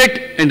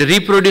accurate and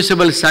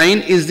reproducible sign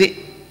is the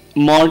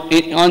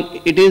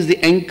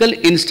ankle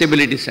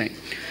instability sign.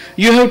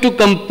 You have to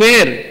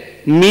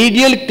compare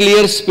medial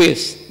clear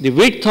space, the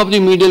width of the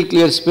medial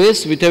clear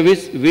space with the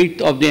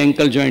width of the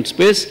ankle joint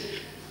space,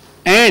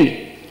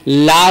 and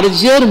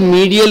larger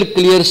medial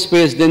clear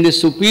space than the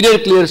superior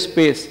clear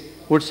space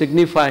would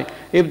signify,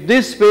 if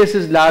this space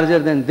is larger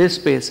than this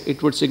space,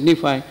 it would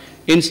signify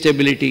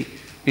instability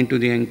into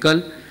the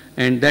ankle.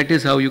 And that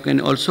is how you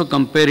can also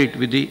compare it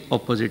with the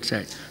opposite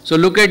side. So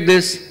look at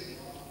this.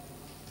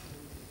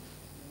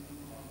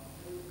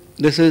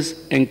 This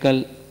is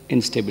ankle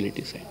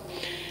instability side.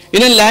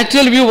 In a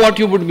lateral view, what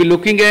you would be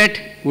looking at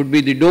would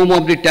be the dome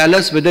of the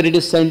talus, whether it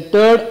is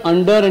centered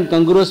under and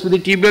congruous with the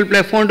tibial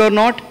plafond or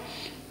not.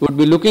 You would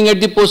be looking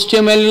at the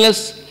posterior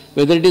malleolus,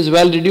 whether it is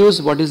well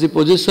reduced, what is the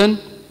position,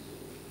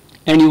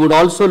 and you would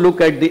also look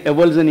at the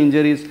avulsion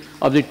injuries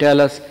of the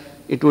talus.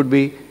 It would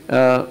be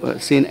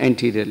seen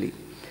anteriorly.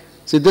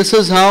 So this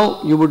is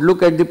how you would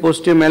look at the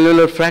posterior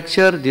malleolar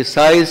fracture, the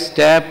size,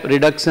 step,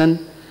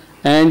 reduction,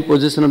 and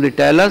position of the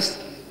talus,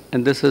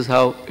 and this is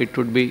how it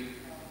would be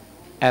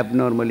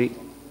abnormally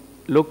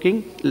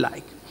looking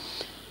like.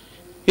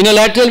 In a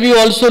lateral view,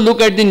 also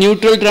look at the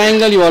neutral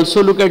triangle. You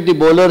also look at the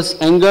Bowler's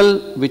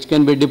angle, which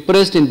can be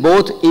depressed in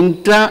both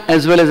intra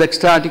as well as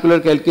extra-articular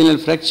calcaneal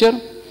fracture.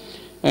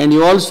 And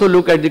you also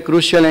look at the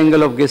crucial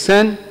angle of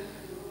Guessin,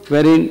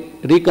 wherein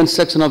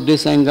reconstruction of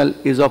this angle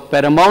is of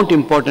paramount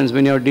importance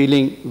when you are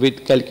dealing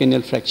with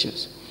calcaneal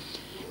fractures.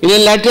 In a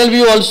lateral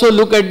view, also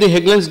look at the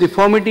Haglund's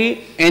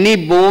deformity.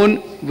 Any bone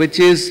which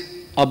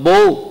is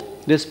above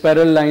this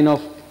parallel line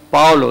of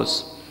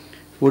Paulos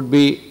would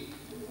be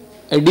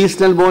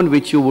additional bone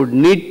which you would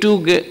need to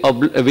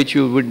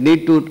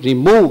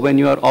remove when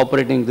you are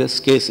operating these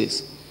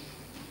cases.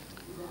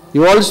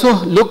 You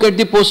also look at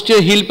the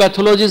posterior heel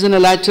pathologies in a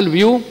lateral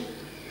view.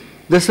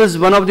 This is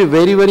one of the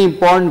very, very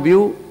important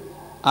view.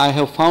 I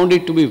have found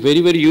it to be very,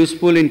 very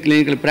useful in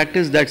clinical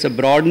practice. That's a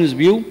Broaden's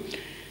view,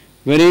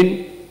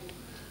 wherein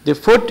the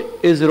foot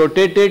is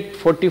rotated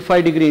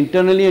 45 degree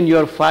internally and you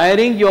are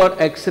firing your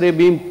X-ray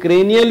beam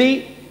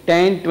cranially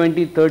 10,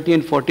 20, 30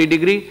 and 40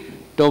 degree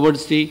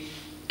towards the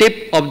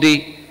tip of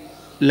the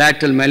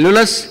lateral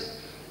malleolus,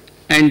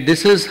 and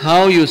this is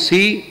how you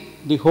see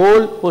the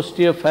whole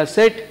posterior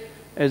facet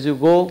as you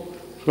go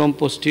from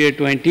posterior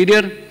to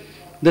anterior.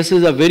 This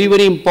is a very,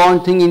 very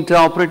important thing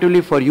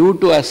intraoperatively for you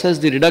to assess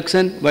the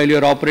reduction while you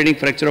are operating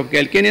fracture of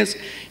calcaneus.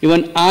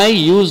 Even I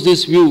use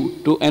this view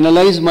to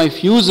analyze my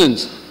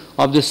fusions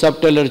of the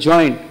subtalar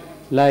joint,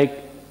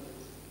 like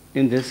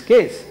in this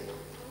case.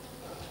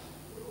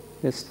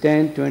 This is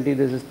 10, 20,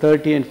 this is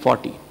 30 and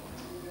 40.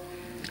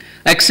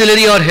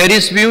 Axillary or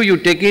Harris view you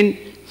take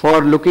in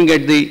for looking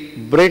at the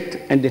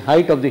breadth and the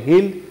height of the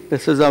heel.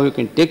 This is how you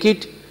can take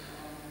it.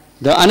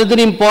 The another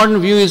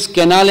important view is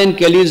Canal and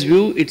Kelly's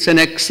view. It's an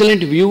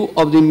excellent view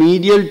of the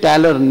medial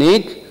talar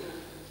neck.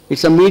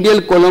 It's a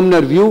medial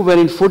columnar view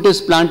wherein foot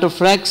is plantar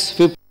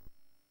frax.